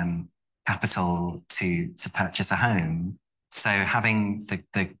know, capital to purchase a home. So having the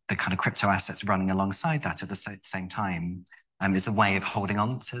kind of crypto assets running alongside that at the same time is a way of holding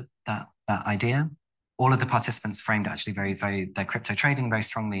on to that idea. All of the participants framed actually their crypto trading very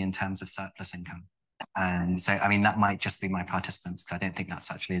strongly in terms of surplus income. And so, I mean, that might just be my participants, because I don't think that's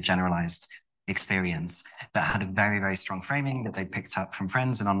actually a generalized experience, but had a very, very strong framing that they picked up from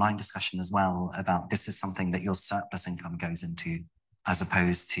friends and online discussion as well, about this is something that your surplus income goes into, as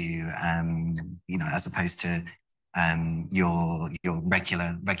opposed to, you know, as opposed to your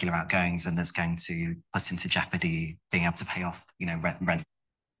regular outgoings, and that's going to put into jeopardy being able to pay off, you know, rent.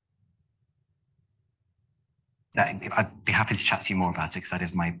 I'd be happy to chat to you more about it, because that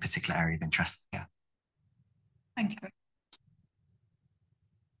is my particular area of interest. Yeah. Thank you.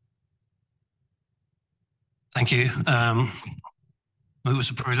 Thank you. It was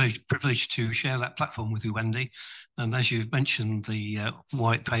a privilege to share that platform with you, Wendy. And as you've mentioned, the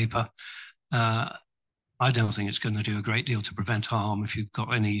white paper, I don't think it's going to do a great deal to prevent harm. If you've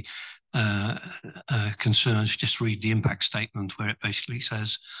got any concerns, just read the impact statement, where it basically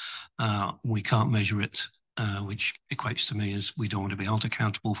says we can't measure it, which equates to me as we don't want to be held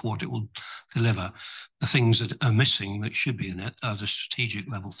accountable for what it will deliver. The things that are missing that should be in it are the strategic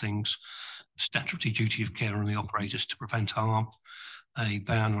level things: statutory duty of care on the operators to prevent harm, a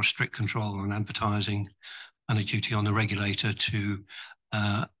ban or strict control on advertising, and a duty on the regulator to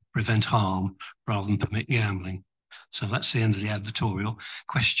prevent harm rather than permit gambling. So that's the end of the advertorial.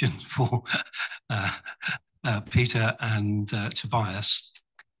 Question for Peter and Tobias.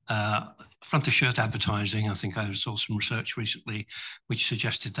 Front of shirt advertising, I think I saw some research recently which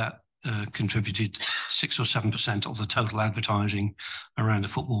suggested that contributed 6 or 7% of the total advertising around the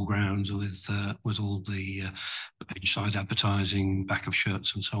football grounds, with all the pitch side advertising, back of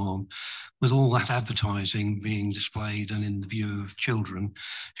shirts and so on. With all that advertising being displayed and in the view of children,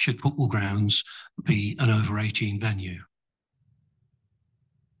 should football grounds be an over 18 venue?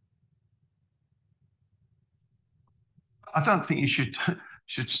 I don't think you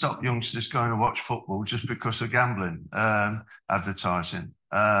should stop youngsters going to watch football just because of gambling advertising.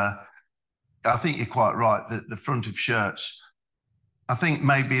 I think you're quite right that the front of shirts, I think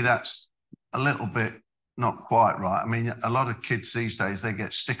maybe that's a little bit not quite right. I mean, a lot of kids these days, they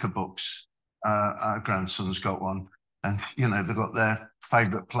get sticker books. Our grandson's got one, and, you know, they've got their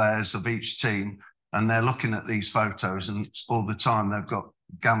favourite players of each team, and they're looking at these photos, and all the time they've got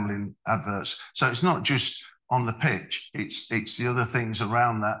gambling adverts. So it's not just on the pitch, it's the other things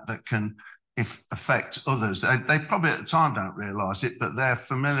around that can affect others. They probably at the time don't realise it, but they're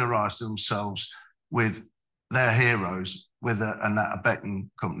familiarised themselves with their heroes with a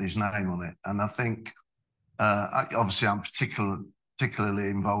betting company's name on it. And I think, obviously, I'm particularly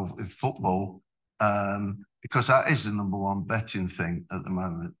involved with football because that is the #1 betting thing at the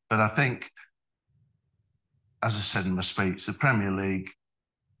moment. But I think, as I said in my speech, the Premier League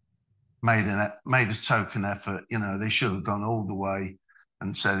made a token effort. You know, they should have gone all the way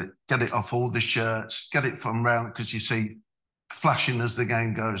and said, get it off all the shirts, get it from round, because you see flashing as the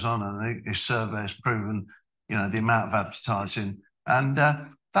game goes on, and the survey's proven, you know, the amount of advertising. And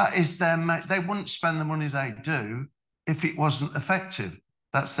that is they wouldn't spend the money they do if it wasn't effective.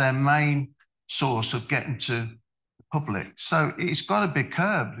 That's their main source of getting to the public. So it's got to be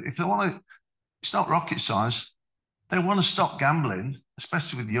curbed. If they want to, it's not rocket science. They want to stop gambling,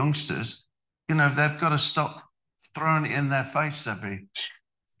 especially with youngsters. You know, they've got to stop throwing it in their face every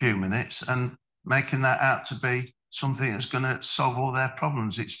few minutes and making that out to be something that's going to solve all their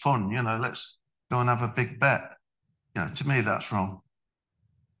problems. It's fun, you know, let's go and have a big bet. You know, to me, that's wrong.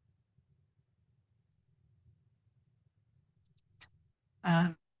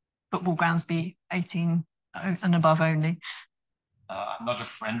 Football grounds be 18 and above only. I'm not a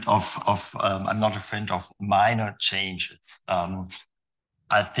friend of minor changes.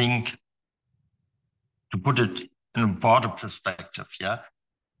 I think, to put it in a broader perspective,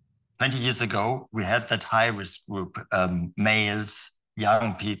 20 years ago, we had that high-risk group, males,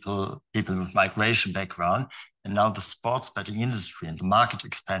 young people, people with migration background, and now the sports betting industry and the market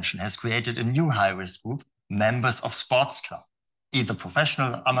expansion has created a new high-risk group, members of sports clubs, either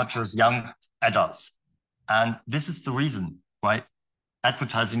professional, amateurs, young adults. And this is the reason why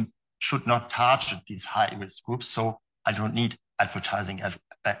advertising should not target these high-risk groups. So I don't need advertising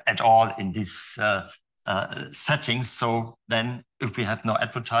at all in these settings. So then if we have no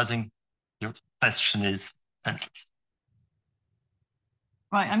advertising, your question is senseless.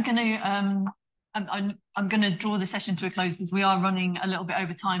 Right, I'm going to draw the session to a close because we are running a little bit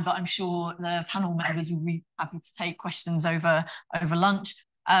over time, but I'm sure the panel members will be happy to take questions over lunch.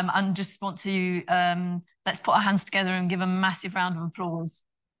 And just want to let's put our hands together and give a massive round of applause